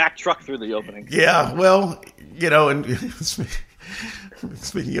driving a Mack truck through the opening. Yeah. Well, and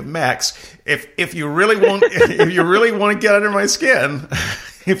speaking of Macs, if you really want to get under my skin,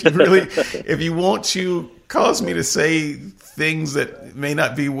 if you want to cause me to say things that may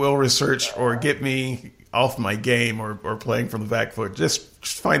not be well researched or get me off my game or playing from the back foot, just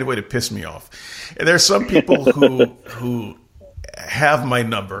find a way to piss me off. And there's some people who have my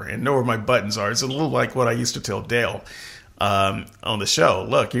number and know where my buttons are. It's a little like what I used to tell Dale on the show.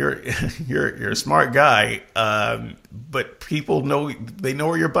 Look, you're a smart guy, but people know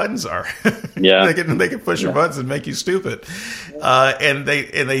where your buttons are. Yeah, they can push your buttons and make you stupid. And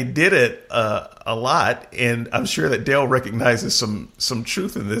they did it a lot, and I'm sure that Dale recognizes some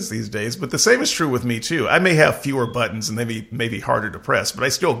truth in this these days. But the same is true with me too. I may have fewer buttons and they may be harder to press, but I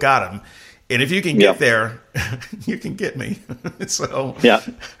still got them. And if you can get there, you can get me. So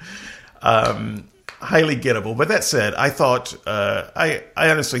highly gettable. But that said, I thought I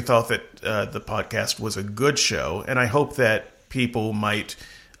honestly thought that the podcast was a good show, and I hope that people might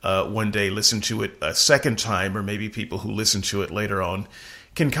one day listen to it a second time, or maybe people who listen to it later on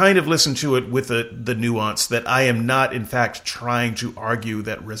can kind of listen to it with the nuance that I am not, in fact, trying to argue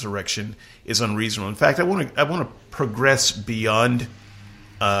that resurrection is unreasonable. In fact, I want to progress beyond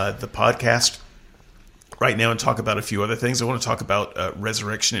the podcast right now and talk about a few other things. I want to talk about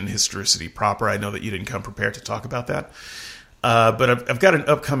resurrection and historicity proper. I know that you didn't come prepared to talk about that, but I've got an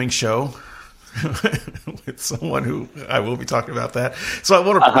upcoming show with someone who I will be talking about that. So I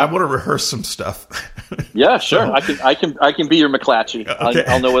want to rehearse some stuff. Yeah, sure. So, I can be your McClatchy. Okay.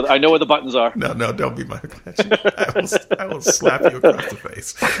 I know where the buttons are. No, don't be my McClatchy. I will slap you across the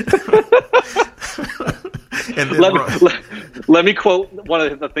face. And let me quote one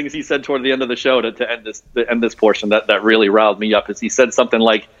of the things he said toward the end of the show to end this portion that really riled me up. Is he said something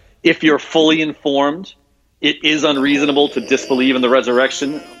like, "If you're fully informed, it is unreasonable to disbelieve in the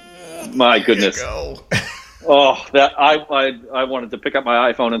resurrection." My goodness! Oh, that I wanted to pick up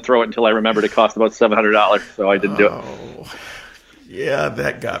my iPhone and throw it until I remembered it cost about $700, so I didn't do it. Yeah,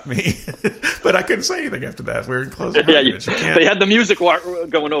 that got me. But I couldn't say anything after that. We were in closing arguments. They had the music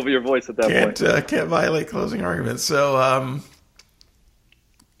going over your voice at that point. Can't violate closing arguments. So, I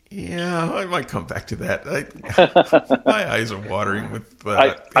might come back to that. My eyes are watering with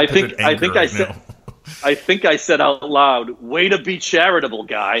I think I said out loud, "Way to be charitable,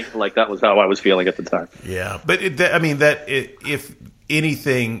 guy." Like that was how I was feeling at the time. Yeah, but if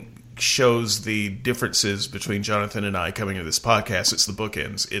anything shows the differences between Jonathan and I coming into this podcast, it's the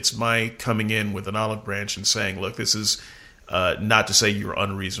bookends. It's my coming in with an olive branch and saying, look, this is not to say you're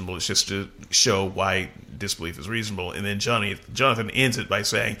unreasonable. It's just to show why disbelief is reasonable. And then Jonathan ends it by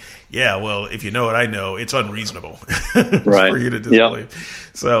saying, yeah, well, if you know what I know, it's unreasonable for you to disbelieve.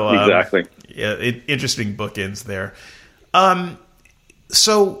 Yep. So exactly. Yeah, interesting bookends there.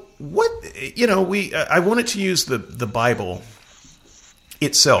 So what, I wanted to use the Bible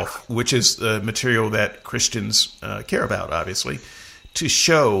itself, which is the material that Christians care about, obviously, to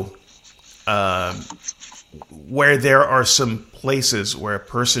show where there are some places where a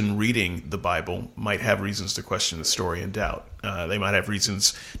person reading the Bible might have reasons to question the story and doubt. They might have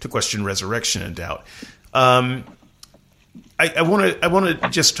reasons to question resurrection and doubt. I want to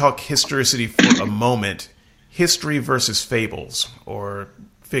just talk historicity for a moment. History versus fables, or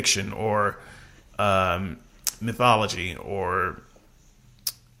fiction, or mythology, or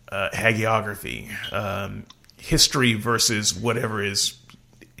hagiography, history versus whatever is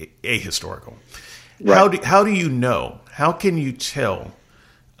ahistorical. Right. How do you know? How can you tell?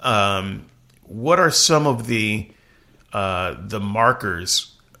 What are some of the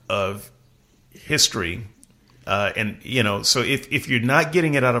markers of history? So if you're not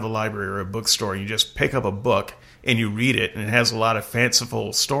getting it out of a library or a bookstore, you just pick up a book and you read it, and it has a lot of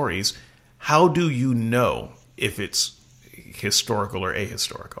fanciful stories. How do you know if it's historical or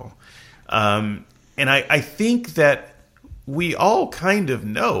ahistorical? And I think that we all kind of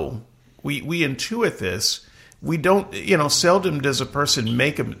know. We intuit this. We don't, seldom does a person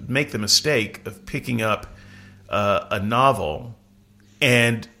make the mistake of picking up a novel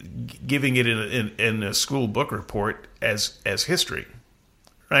and giving it in a school book report as history,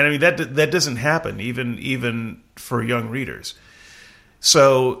 right? I mean that doesn't happen even for young readers.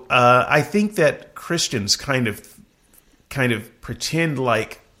 So I think that Christians kind of pretend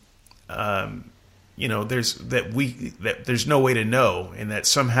like there's no way to know, and that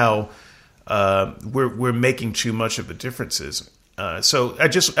somehow we're making too much of the differences. So I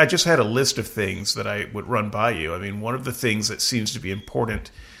just had a list of things that I would run by you. I mean, one of the things that seems to be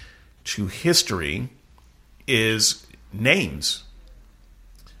important to history is names.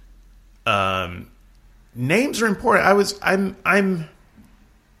 Names are important. I'm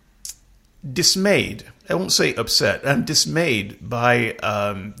dismayed. I won't say upset. I'm dismayed by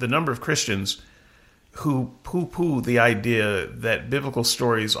the number of Christians who poo-poo the idea that biblical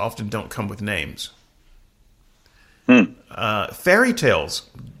stories often don't come with names. Fairy tales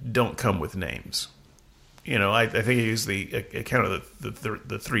don't come with names. I think I used the account of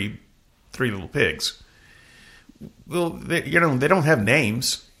the three little pigs. Well, they don't have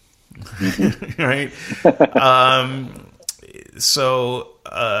names, right?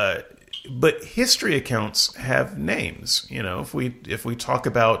 But history accounts have names. If we talk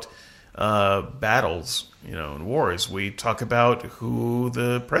about battles, and wars, we talk about who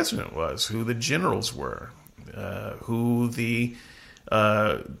the president was, who the generals were, who the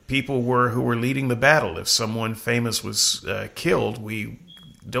people were who were leading the battle. If someone famous was killed, we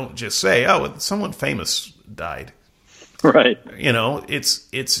don't just say, "Oh, someone famous died." Right.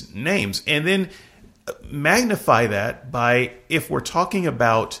 It's names, and then magnify that by if we're talking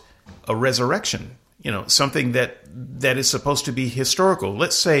about a resurrection, something that is supposed to be historical.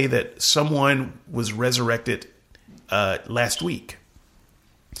 Let's say that someone was resurrected last week.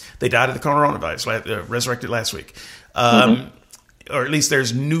 They died of the coronavirus, resurrected last week. Or at least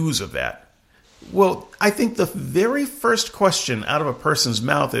there's news of that. Well, I think the very first question out of a person's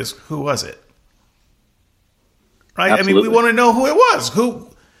mouth is, who was it? Right? Absolutely. I mean, we want to know who it was.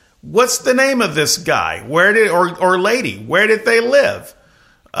 What's the name of this guy? Where did, or lady, where did they live?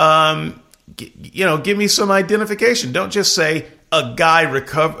 Give me some identification. Don't just say a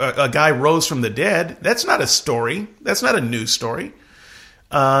guy rose from the dead. That's not a story. That's not a news story.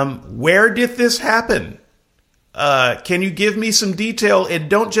 Where did this happen? Can you give me some detail, and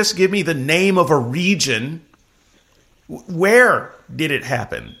don't just give me the name of a region? Where did it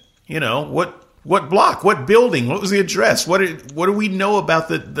happen? What block? What building? What was the address? What do we know about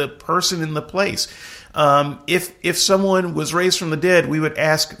the person in the place? If someone was raised from the dead, we would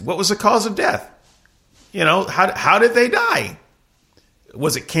ask, what was the cause of death? How did they die?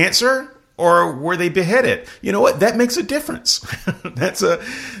 Was it cancer, or were they beheaded? You know what? That makes a difference. That's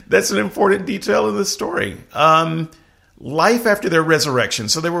an important detail in the story. Life after their resurrection.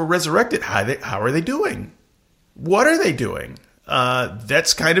 So they were resurrected. How are they doing? What are they doing?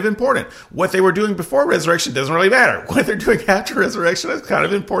 That's kind of important. What they were doing before resurrection doesn't really matter. What they're doing after resurrection is kind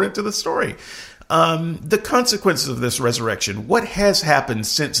of important to the story. The consequences of this resurrection. What has happened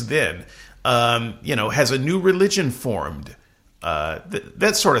since then? Has a new religion formed?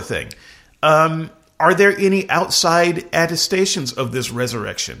 That sort of thing. Are there any outside attestations of this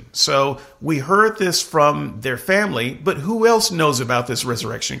resurrection? So we heard this from their family, but who else knows about this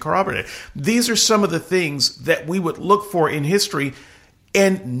resurrection corroborated? These are some of the things that we would look for in history,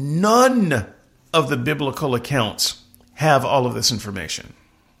 and none of the biblical accounts have all of this information.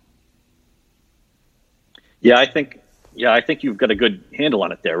 Yeah, I think you've got a good handle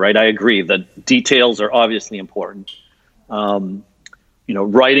on it there, right? I agree. The details are obviously important.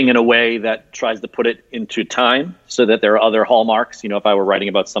 Writing in a way that tries to put it into time so that there are other hallmarks. If I were writing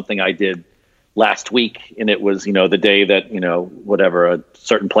about something I did last week and it was, the day that, a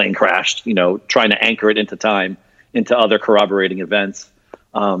certain plane crashed, trying to anchor it into time, into other corroborating events.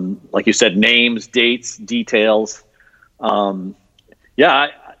 Like you said, names, dates, details.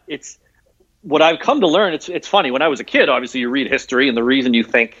 It's what I've come to learn. It's funny. When I was a kid, obviously you read history, and the reason you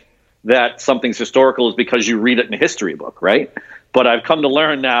think that something's historical is because you read it in a history book, right? But I've come to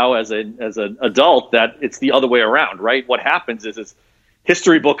learn now as an adult that it's the other way around, right? What happens is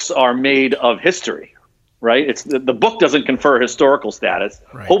history books are made of history, right? It's the book doesn't confer historical status.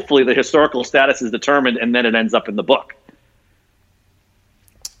 Right. Hopefully the historical status is determined, and then it ends up in the book.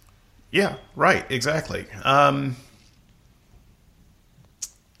 Yeah, right. Exactly.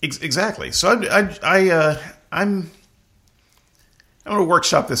 Exactly. So I'm I want to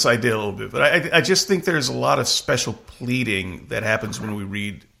workshop this idea a little bit, but I just think there's a lot of special pleading that happens when we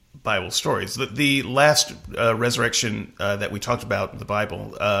read Bible stories. The last resurrection that we talked about in the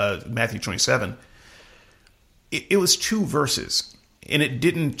Bible, Matthew 27, it was 2 verses, and it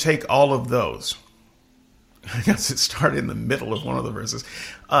didn't take all of those. I guess it started in the middle of one of the verses.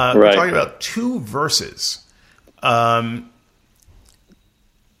 Right. We're talking about 2 verses. And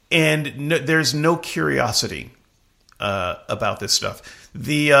there's no curiosity about this stuff.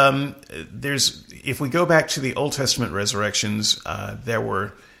 If we go back to the Old Testament resurrections, there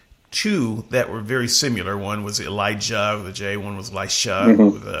were two that were very similar. One was Elijah with a J, one was Elisha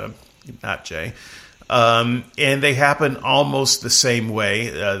with a not J. And they happen almost the same way.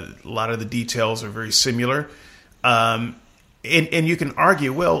 A lot of the details are very similar. And you can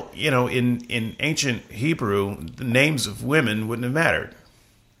argue, well, in ancient Hebrew, the names of women wouldn't have mattered.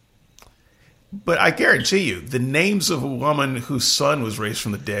 But I guarantee you, the names of a woman whose son was raised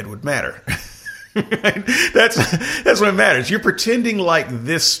from the dead would matter. Right? That's what matters. You're pretending like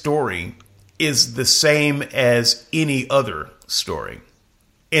this story is the same as any other story.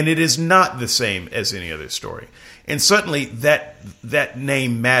 And it is not the same as any other story. And suddenly that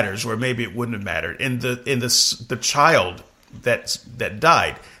name matters, or maybe it wouldn't have mattered. And the child that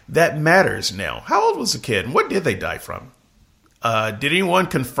died, that matters now. How old was the kid? And what did they die from? Did anyone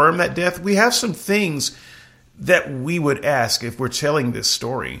confirm that death? We have some things that we would ask if we're telling this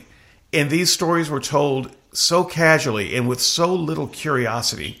story. And these stories were told so casually and with so little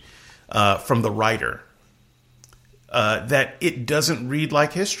curiosity from the writer that it doesn't read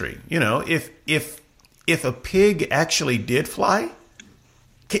like history. If a pig actually did fly,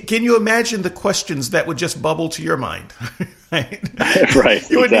 can you imagine the questions that would just bubble to your mind? Right. Right.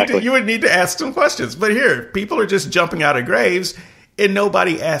 You would need to ask some questions. But here, people are just jumping out of graves, and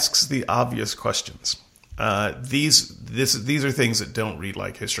nobody asks the obvious questions. These are things that don't read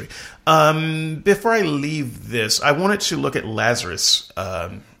like history. Before I leave this, I wanted to look at Lazarus'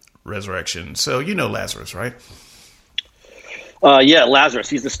 resurrection. So you know Lazarus, right? Yeah, Lazarus.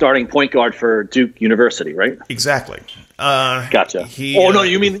 He's the starting point guard for Duke University, right? Exactly. Gotcha. No,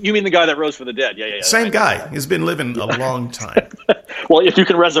 you mean the guy that rose from the dead? Yeah. Same guy. He's been living a long time. Well, if you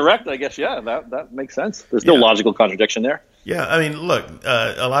can resurrect, I guess, yeah, that makes sense. There's no logical contradiction there. Yeah, I mean, look,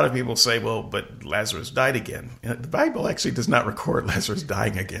 a lot of people say, well, but Lazarus died again. The Bible actually does not record Lazarus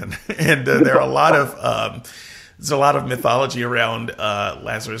dying again, and there are there's a lot of mythology around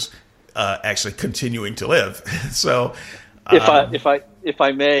Lazarus actually continuing to live. So. If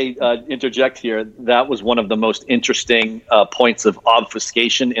I may interject here, that was one of the most interesting points of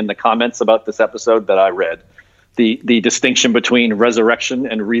obfuscation in the comments about this episode that I read. The distinction between resurrection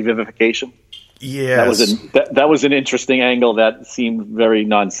and revivification. Yes. That was an interesting angle that seemed very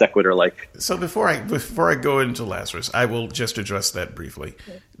non sequitur like. So before I go into Lazarus, I will just address that briefly.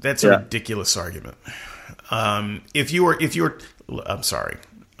 That's a ridiculous argument. If you were, I'm sorry.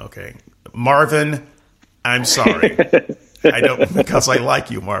 Okay, Marvin, I'm sorry. I don't, because I like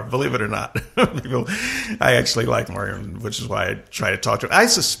you, Marv. Believe it or not, I actually like Marvin, which is why I try to talk to him. I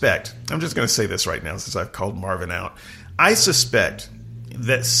suspect, I'm just going to say this right now since I've called Marvin out. I suspect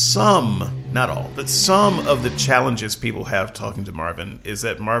that some, not all, but some of the challenges people have talking to Marvin is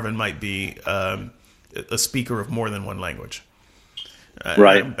that Marvin might be a speaker of more than one language.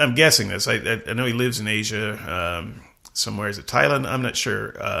 Right. I'm guessing this. I know he lives in Asia, somewhere. Is it Thailand? I'm not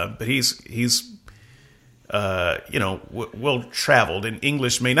sure, but he's well traveled, and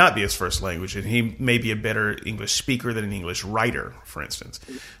English may not be his first language, and he may be a better English speaker than an English writer, for instance,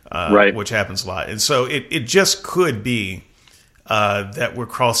 right, which happens a lot. And so it just could be that we're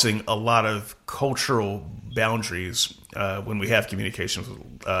crossing a lot of cultural boundaries when we have communications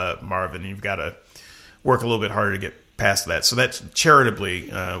with Marvin, and you've got to work a little bit harder to get past that. So that's charitably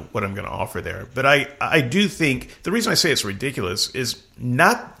what I'm going to offer there. But I do think the reason I say it's ridiculous is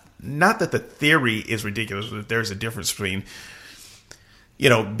not that the theory is ridiculous, but there's a difference between,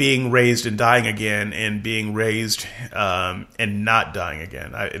 being raised and dying again and being raised and not dying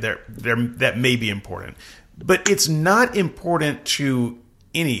again. That may be important, but it's not important to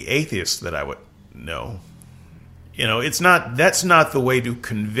any atheist that I would know. That's not the way to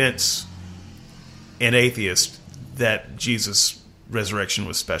convince an atheist that Jesus' resurrection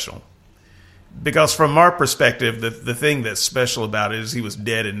was special. Because from our perspective, the thing that's special about it is he was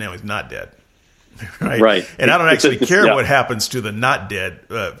dead and now he's not dead. Right. And I don't actually care what happens to the not dead,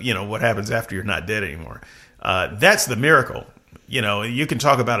 what happens after you're not dead anymore. That's the miracle. You can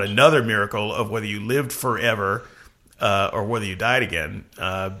talk about another miracle of whether you lived forever or whether you died again.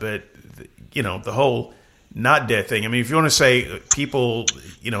 But, the whole not dead thing. I mean, if you want to say people,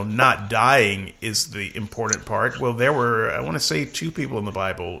 not dying is the important part, well, there were, I want to say, 2 people in the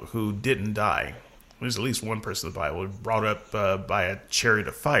Bible who didn't die. There's at least one person in the Bible brought up by a chariot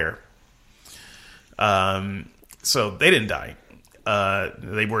of fire. So they didn't die.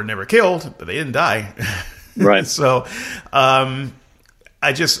 They were never killed, but they didn't die. Right. So I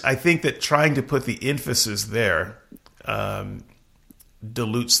think that trying to put the emphasis there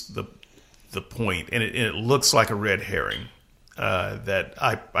dilutes the point, and it looks like a red herring that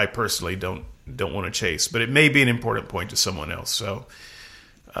I personally don't want to chase, but it may be an important point to someone else. So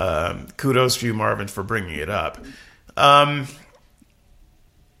kudos to you, Marvin, for bringing it up.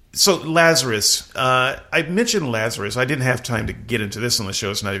 So Lazarus, I mentioned Lazarus. I didn't have time to get into this on the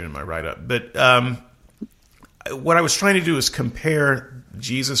show. It's not even in my write-up. But what I was trying to do is compare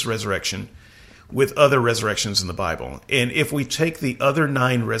Jesus' resurrection with other resurrections in the Bible. And if we take the other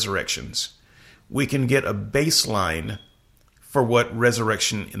 9 resurrections, we can get a baseline for what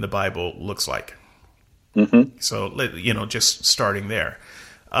resurrection in the Bible looks like. Mm-hmm. So, just starting there.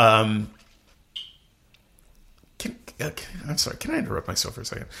 I'm sorry, can I interrupt myself for a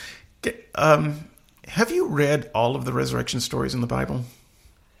second? Have you read all of the resurrection stories in the Bible?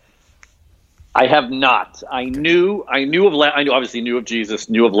 I have not. I obviously knew of Jesus,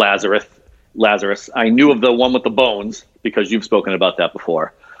 knew of Lazarus. I knew of the one with the bones because you've spoken about that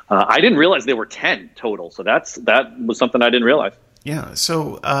before. I didn't realize there were 10 total. So that was something I didn't realize. Yeah.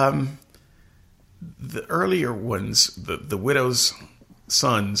 So the earlier ones, the widow's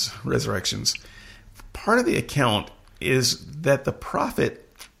sons' resurrections, part of the account is that the prophet,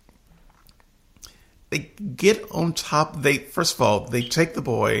 they get on top. First of all, they take the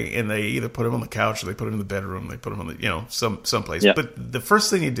boy and they either put him on the couch or they put him in the bedroom. They put him on the, someplace. Yeah. But the first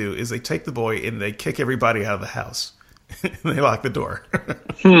thing they do is they take the boy and they kick everybody out of the house. They lock the door.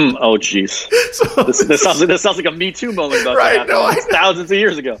 Oh, jeez. So this sounds like a Me Too moment about right, that. Thousands of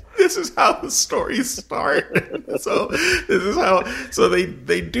years ago. This is how the stories start. So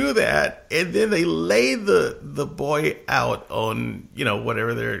they do that, and then they lay the boy out on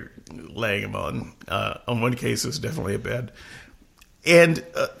whatever they're laying him on. On one case, it's definitely a bed, and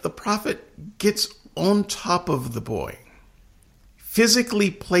the prophet gets on top of the boy, physically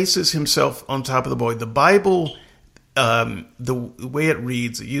places himself on top of the boy. The Bible. The way it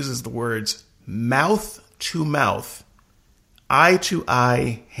reads, it uses the words mouth to mouth, eye to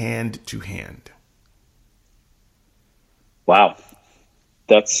eye, hand to hand. Wow.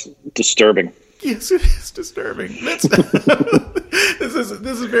 That's disturbing. Yes, it is disturbing. This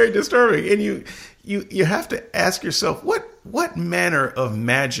is very disturbing. And you have to ask yourself, what manner of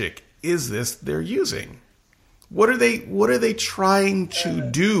magic is this they're using? What are they trying to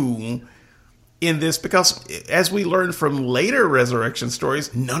do in this? Because as we learned from later resurrection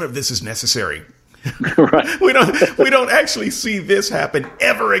stories, none of this is necessary. Right. We don't actually see this happen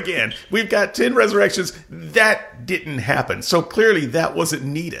ever again. We've got 10 resurrections. That didn't happen. So clearly that wasn't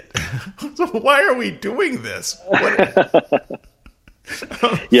needed. So why are we doing this?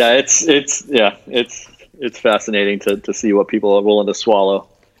 Yeah, it's fascinating to see what people are willing to swallow.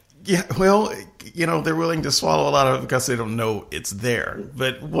 Yeah, well, they're willing to swallow a lot of it because they don't know it's there.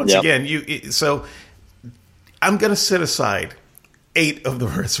 But once again, so I'm going to set aside 8 of the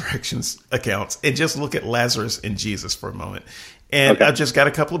resurrections accounts and just look at Lazarus and Jesus for a moment. And okay. I've just got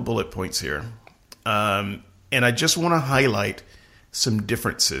a couple of bullet points here. And I just want to highlight some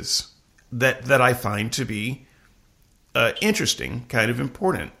differences that I find to be interesting, kind of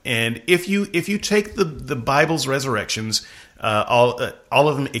important. And if you take the Bible's resurrections, all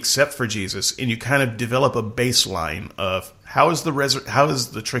of them except for Jesus, and you kind of develop a baseline of how is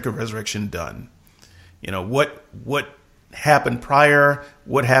the trick of resurrection done? What happened prior,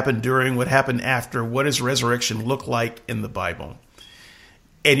 what happened during, what happened after, what does resurrection look like in the Bible?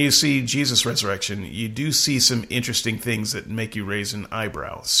 And you see Jesus' resurrection, you do see some interesting things that make you raise an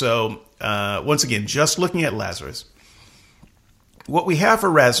eyebrow. So once again, just looking at Lazarus, what we have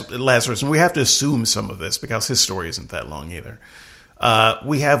for Lazarus, and we have to assume some of this because his story isn't that long either.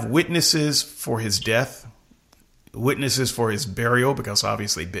 We have witnesses for his death, witnesses for his burial, because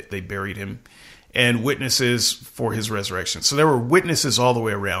obviously they buried him, and witnesses for his resurrection. So there were witnesses all the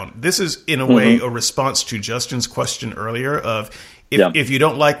way around. This is, in a way, a response to Justin's question earlier of, if you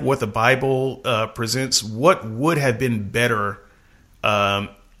don't like what the Bible presents, what would have been better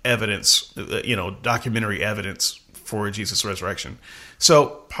evidence, documentary evidence for Jesus' resurrection? So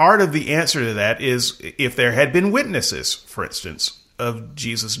part of the answer to that is if there had been witnesses, for instance, of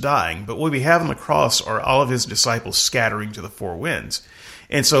Jesus dying. But what we have on the cross are all of his disciples scattering to the four winds.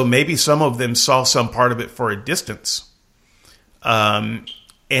 And so maybe some of them saw some part of it for a distance. And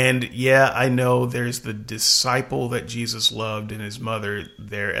yeah, I know there's the disciple that Jesus loved and his mother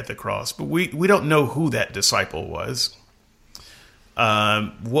there at the cross, but we don't know who that disciple was.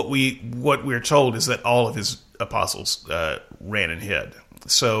 What we're told is that all of his apostles ran and hid.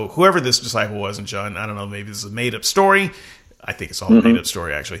 So whoever this disciple was, and John, I don't know, maybe this is a made-up story. I think it's all a made-up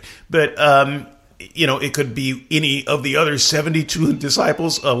story, actually. But, it could be any of the other 72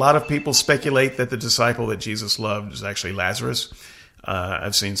 disciples. A lot of people speculate that the disciple that Jesus loved is actually Lazarus.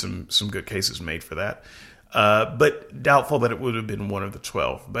 I've seen some good cases made for that. But doubtful that it would have been one of the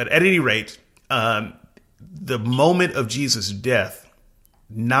 12. But at any rate, the moment of Jesus' death,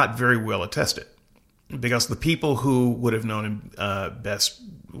 not very well attested. because the people who would have known him best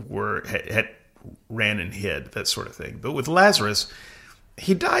had ran and hid, that sort of thing. But with Lazarus,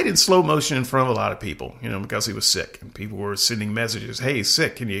 he died in slow motion in front of a lot of people, because he was sick, and people were sending messages, "Hey, he's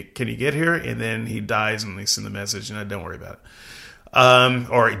sick. Can you get here?" And then he dies, and they send the message, and don't worry about it.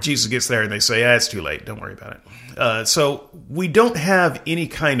 Or Jesus gets there, and they say, "It's too late. Don't worry about it." So we don't have any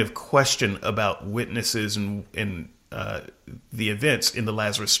kind of question about witnesses and the events in the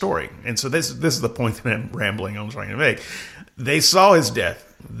Lazarus story. And so this is the point that I'm trying to make. They saw his death.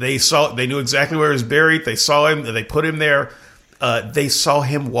 They knew exactly where he was buried. They saw him. They put him there. They saw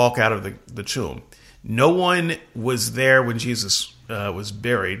him walk out of the tomb. No one was there when Jesus was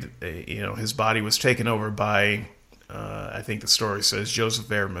buried. His body was taken over by, I think the story says, Joseph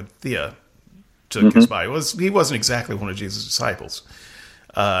of Arimathea took his body. He wasn't exactly one of Jesus' disciples.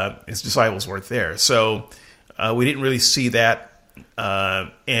 His disciples weren't there. So we didn't really see that.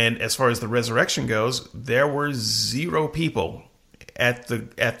 And as far as the resurrection goes, there were 0 people at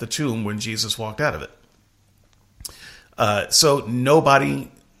the tomb when Jesus walked out of it. So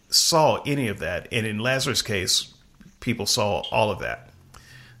nobody saw any of that. And in Lazarus' case, people saw all of that.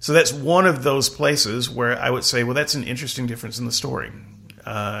 So that's one of those places where I would say, well, that's an interesting difference in the story.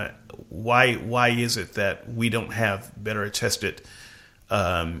 Why is it that we don't have better attested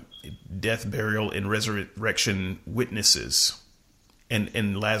death, burial, and resurrection witnesses?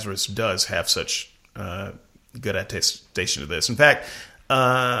 And Lazarus does have such good attestation of this. In fact,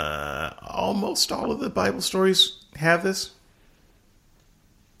 almost all of the Bible stories have this.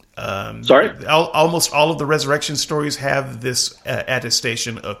 Sorry? Almost all of the resurrection stories have this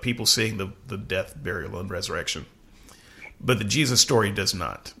attestation of people seeing the death, burial, and resurrection. But the Jesus story does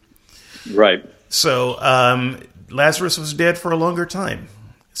not. Right. So Lazarus was dead for a longer time.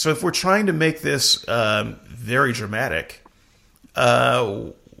 So if we're trying to make this very dramatic,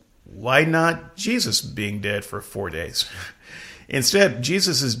 why not Jesus being dead for 4 days? Instead,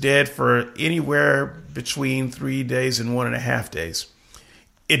 Jesus is dead for anywhere between 3 days and 1.5 days.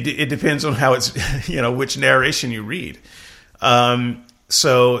 It depends on how it's, which narration you read.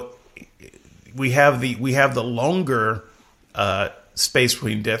 So we have the longer space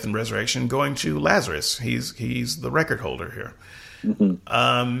between death and resurrection going to Lazarus. He's the record holder here.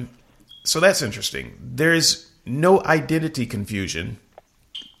 Mm-hmm. So that's interesting. There's no identity confusion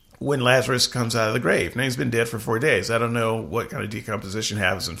when Lazarus comes out of the grave. Now, he's been dead for 4 days. I don't know what kind of decomposition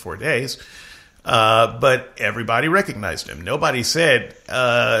happens in 4 days, but everybody recognized him. Nobody said,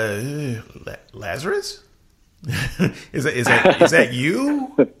 Lazarus? Is that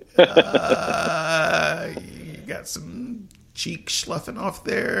you? You got some cheek sloughing off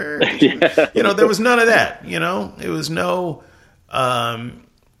there. Yeah. There was none of that. It was no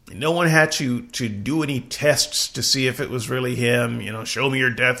one had to do any tests to see if it was really him. Show me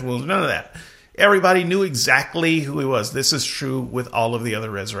your death wounds. None of that. Everybody knew exactly who he was. This is true with all of the other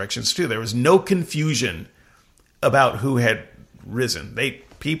resurrections too. There was no confusion about who had risen.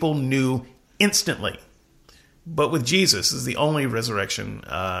 People knew instantly. But with Jesus, this is the only resurrection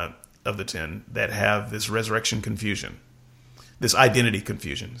of the 10 that have this resurrection confusion. This identity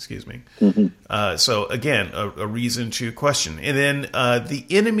confusion, excuse me. Mm-hmm. So again, a reason to question. And then the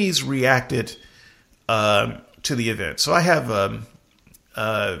enemies reacted to the event. So I have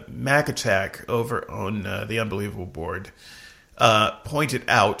Mac Attack over on the Unbelievable board pointed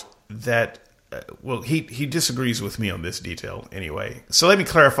out that, he disagrees with me on this detail anyway. So let me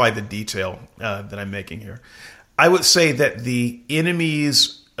clarify the detail that I'm making here. I would say that the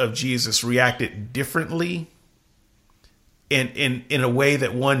enemies of Jesus reacted differently in a way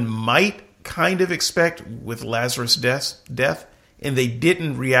that one might kind of expect with Lazarus' death, and they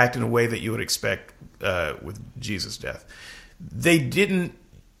didn't react in a way that you would expect with Jesus' death. They did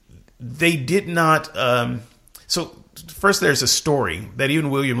not. So first, there's a story that even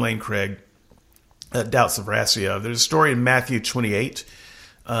William Lane Craig doubts the veracity of. There's a story in Matthew 28.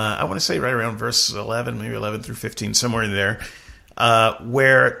 I want to say right around verse 11, maybe 11 through 15, somewhere in there,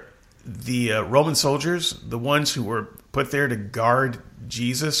 where the Roman soldiers, the ones who were put there to guard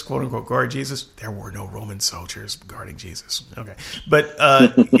Jesus, quote unquote, guard Jesus. There were no Roman soldiers guarding Jesus. Okay. But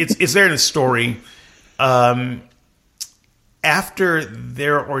it's there in the story. After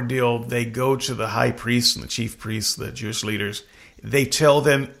their ordeal, they go to the high priests and the chief priests, the Jewish leaders. They tell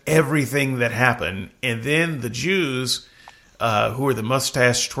them everything that happened. And then the Jews, who are the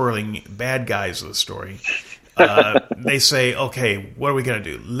mustache twirling bad guys of the story, they say, okay, what are we going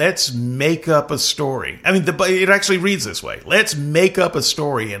to do? Let's make up a story. I mean, it actually reads this way. Let's make up a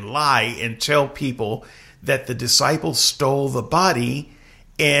story and lie and tell people that the disciples stole the body.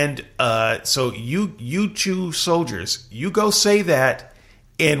 And so you two soldiers, you go say that,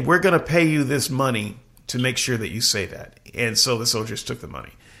 and we're going to pay you this money to make sure that you say that. And so the soldiers took the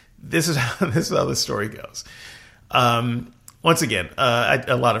money. This is how the story goes. Once again,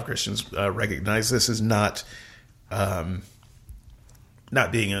 a lot of Christians recognize this as not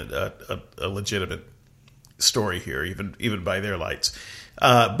being a legitimate story here, even by their lights.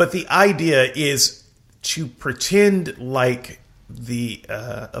 But the idea is to pretend like the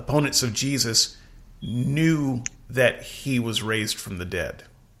opponents of Jesus knew that he was raised from the dead.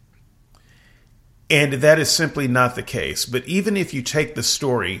 And that is simply not the case. But even if you take the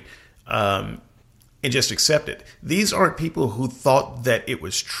story and just accept it, these aren't people who thought that it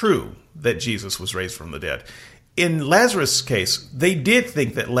was true that Jesus was raised from the dead. In Lazarus' case, they did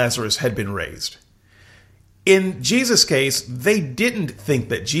think that Lazarus had been raised. In Jesus' case, they didn't think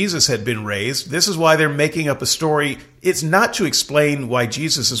that Jesus had been raised. This is why they're making up a story. It's not to explain why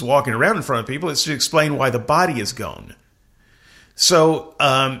Jesus is walking around in front of people. It's to explain why the body is gone. So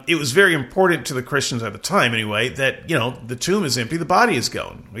it was very important to the Christians at the time, anyway, that, the tomb is empty, the body is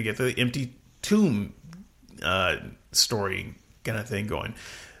gone. We get the empty tomb story kind of thing going.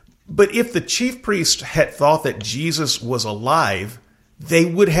 But if the chief priest had thought that Jesus was alive, they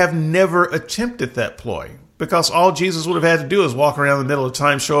would have never attempted that ploy. Because all Jesus would have had to do is walk around in the middle of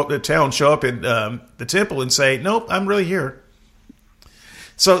town, show up in the temple and say, nope, I'm really here.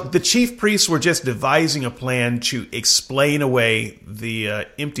 So the chief priests were just devising a plan to explain away the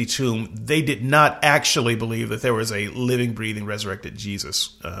empty tomb. They did not actually believe that there was a living, breathing, resurrected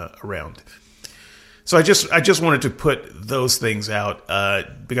Jesus around. So I just wanted to put those things out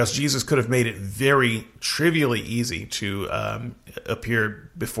because Jesus could have made it very trivially easy to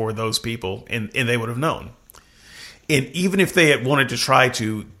appear before those people, and they would have known. And even if they had wanted to try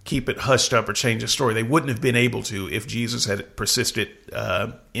to keep it hushed up or change the story, they wouldn't have been able to if Jesus had persisted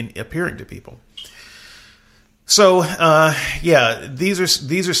in appearing to people. So, these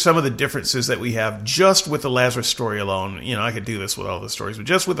are some of the differences that we have just with the Lazarus story alone. I could do this with all the stories, but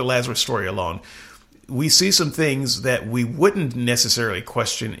just with the Lazarus story alone, we see some things that we wouldn't necessarily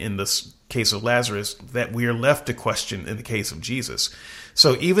question in this case of Lazarus that we are left to question in the case of Jesus.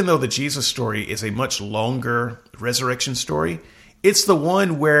 So even though the Jesus story is a much longer resurrection story, it's the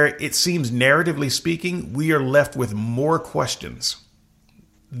one where it seems, narratively speaking, we are left with more questions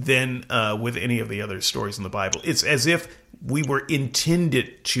than with any of the other stories in the Bible. It's as if we were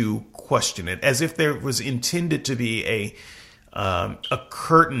intended to question it, as if there was intended to be a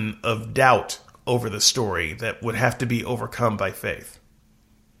curtain of doubt over the story that would have to be overcome by faith.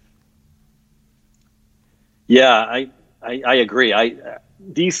 Yeah, I agree.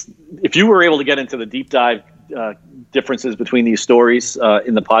 If you were able to get into the deep dive differences between these stories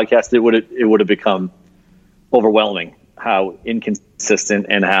in the podcast, it would have become overwhelming how inconsistent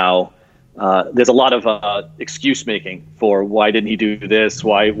and how there's a lot of excuse making for why didn't he do this?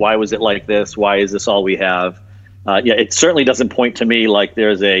 Why was it like this? Why is this all we have? It certainly doesn't point to me like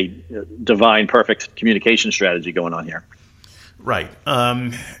there's a divine, perfect communication strategy going on here. Right.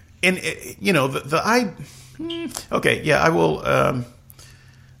 I will.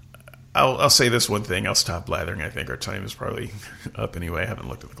 I'll say this one thing. I'll stop blathering. I think our time is probably up anyway. I haven't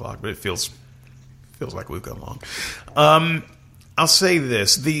looked at the clock, but it feels like we've gone long. I'll say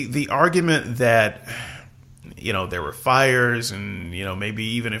this: the argument that there were fires, and maybe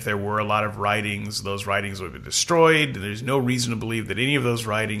even if there were a lot of writings, those writings would have been destroyed. There's no reason to believe that any of those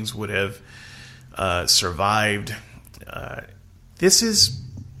writings would have survived. This is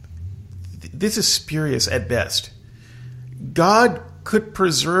spurious at best. God could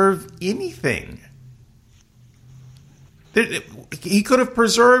preserve anything. He could have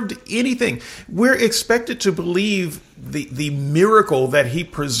preserved anything. We're expected to believe the miracle that he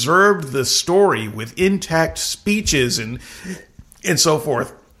preserved the story with intact speeches and so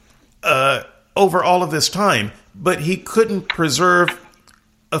forth over all of this time, but he couldn't preserve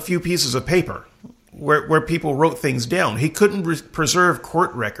a few pieces of paper where people wrote things down. He couldn't preserve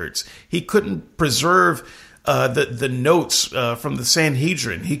court records. He couldn't preserve the notes from the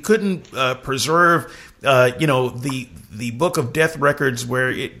Sanhedrin. He couldn't preserve the book of death records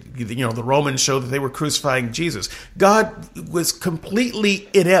where the Romans showed that they were crucifying Jesus. God was completely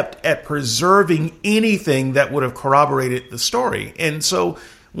inept at preserving anything that would have corroborated the story. And so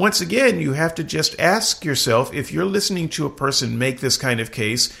once again, you have to just ask yourself, if you're listening to a person make this kind of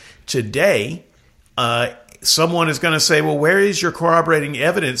case today, someone is going to say, well, where is your corroborating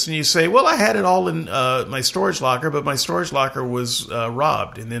evidence? And you say, well, I had it all in my storage locker, but my storage locker was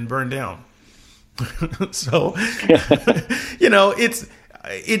robbed and then burned down. So,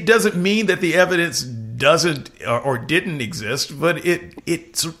 it doesn't mean that the evidence doesn't or didn't exist, but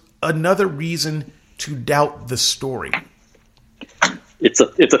it's another reason to doubt the story. It's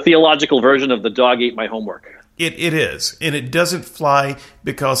a theological version of the dog ate my homework. It is, and it doesn't fly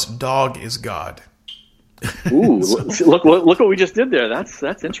because dog is God. Ooh, look what we just did there. That's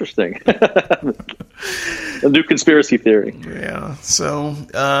interesting. A new conspiracy theory. Yeah. So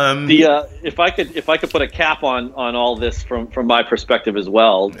if I could put a cap on all this from my perspective as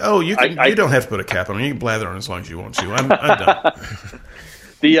well. Oh, you don't have to put a cap on it. You can blather on as long as you want to. I'm done.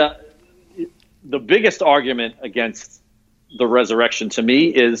 The biggest argument against the resurrection to me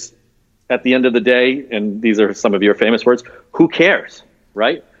is, at the end of the day, and these are some of your famous words, who cares,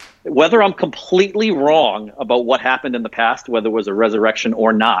 right? Whether I'm completely wrong about what happened in the past, whether it was a resurrection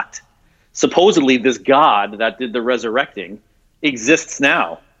or not, supposedly this God that did the resurrecting exists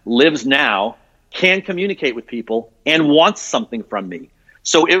now, lives now, can communicate with people, and wants something from me.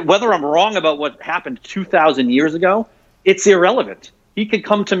 So whether I'm wrong about what happened 2,000 years ago, it's irrelevant. He could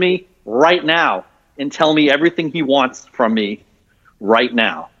come to me right now and tell me everything he wants from me right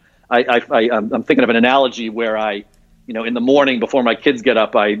now. I'm thinking of an analogy where in the morning before my kids get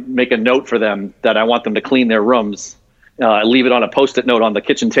up, I make a note for them that I want them to clean their rooms. I leave it on a Post-it note on the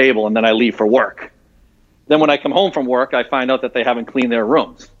kitchen table, and then I leave for work. Then when I come home from work, I find out that they haven't cleaned their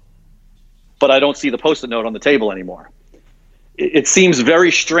rooms. But I don't see the Post-it note on the table anymore. It seems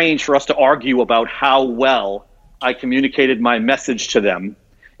very strange for us to argue about how well I communicated my message to them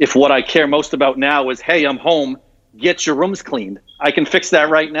if what I care most about now is, hey, I'm home, get your rooms cleaned. I can fix that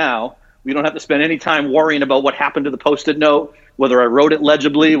right now. We don't have to spend any time worrying about what happened to the Post-it note, whether I wrote it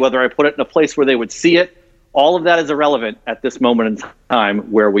legibly, whether I put it in a place where they would see it. All of that is irrelevant at this moment in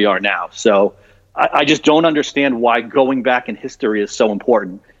time where we are now. So I just don't understand why going back in history is so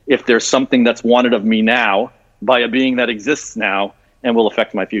important if there's something that's wanted of me now by a being that exists now and will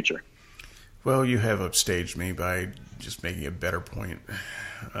affect my future. Well, you have upstaged me by just making a better point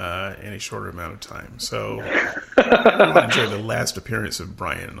in a shorter amount of time. So I want to enjoy the last appearance of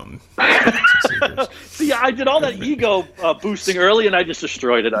Brian on See, I did all that ego boosting early, and I just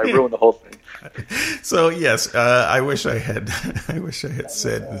destroyed it. I ruined the whole thing. So yes, I wish I had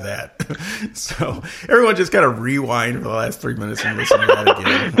said that. So everyone just got to rewind for the last 3 minutes and listen to that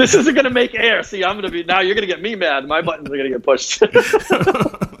again. This isn't going to make air. See, you're going to get me mad. My buttons are going to get pushed.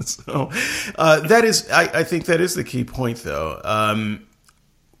 So that is, I think that is the key point, though.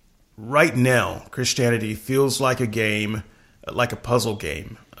 Right now, Christianity feels like a game, like a puzzle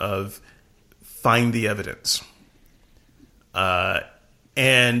game of find the evidence,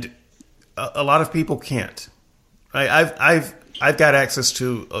 and a lot of people can't. I've got access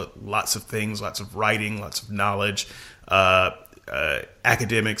to lots of things, lots of writing, lots of knowledge,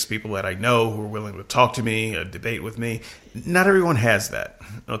 academics, people that I know who are willing to talk to me, debate with me. Not everyone has that,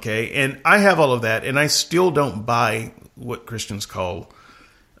 okay? And I have all of that, and I still don't buy what Christians call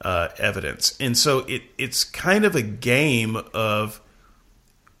evidence. And so it's kind of a game of,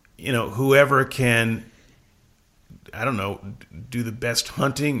 whoever can, I don't know, do the best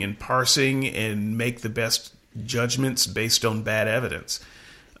hunting and parsing and make the best judgments based on bad evidence.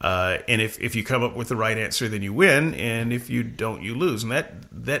 And if you come up with the right answer, then you win. And if you don't, you lose. And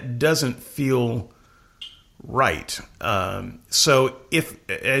that doesn't feel right. So if,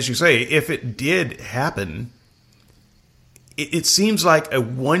 as you say, if it did happen, it seems like a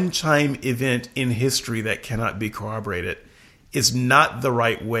one-time event in history that cannot be corroborated is not the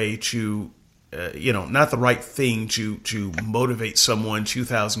right way to, not the right thing to motivate someone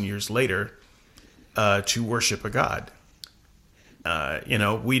 2,000 years later to worship a God.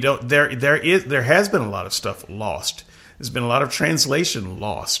 We don't. There has been a lot of stuff lost. There's been a lot of translation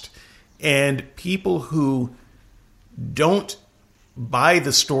lost, and people who don't buy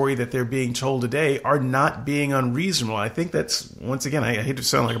the story that they're being told today are not being unreasonable. I think that's, once again, I hate to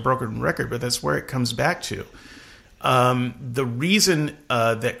sound like a broken record, but that's where it comes back to. The reason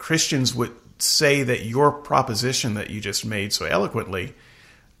that Christians would say that your proposition that you just made so eloquently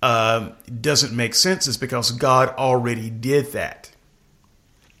doesn't make sense is because God already did that.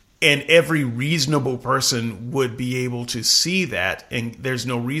 And every reasonable person would be able to see that, and there's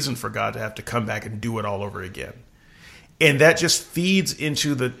no reason for God to have to come back and do it all over again. And that just feeds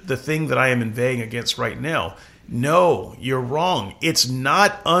into the thing that I am inveighing against right now. No, you're wrong. It's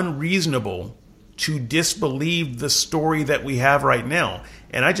not unreasonable to disbelieve the story that we have right now.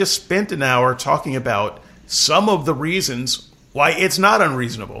 And I just spent an hour talking about some of the reasons why it's not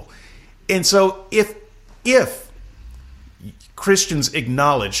unreasonable. And so if Christians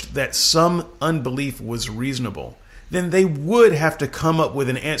acknowledged that some unbelief was reasonable, then they would have to come up with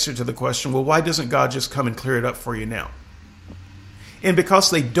an answer to the question, well, why doesn't God just come and clear it up for you now? And because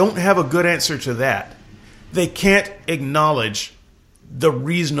they don't have a good answer to that, they can't acknowledge the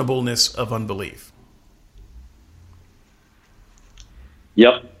reasonableness of unbelief.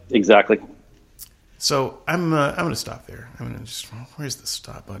 Yep, exactly. So I'm going to stop there. I'm going to just, where's the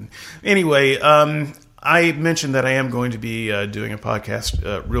stop button? Anyway, I mentioned that I am going to be doing a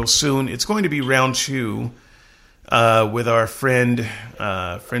podcast real soon. It's going to be round 2 with our friend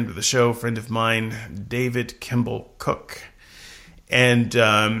of the show, friend of mine, David Kimball Cook. And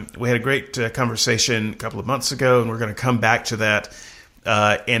we had a great conversation a couple of months ago, and we're going to come back to that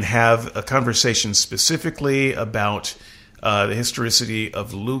and have a conversation specifically about the historicity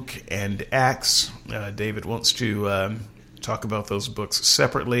of Luke and Acts. David wants to talk about those books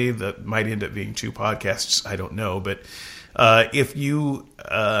separately. That might end up being 2 podcasts. I don't know. But if you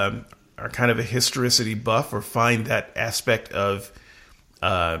are kind of a historicity buff or find that aspect of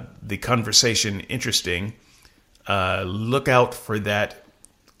the conversation interesting, look out for that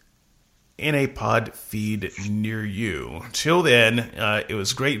in a pod feed near you. Till then, it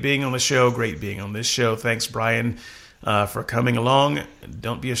was great being on the show, great being on this show. Thanks, Brian, for coming along.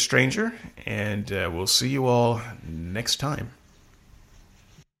 Don't be a stranger, and we'll see you all next time.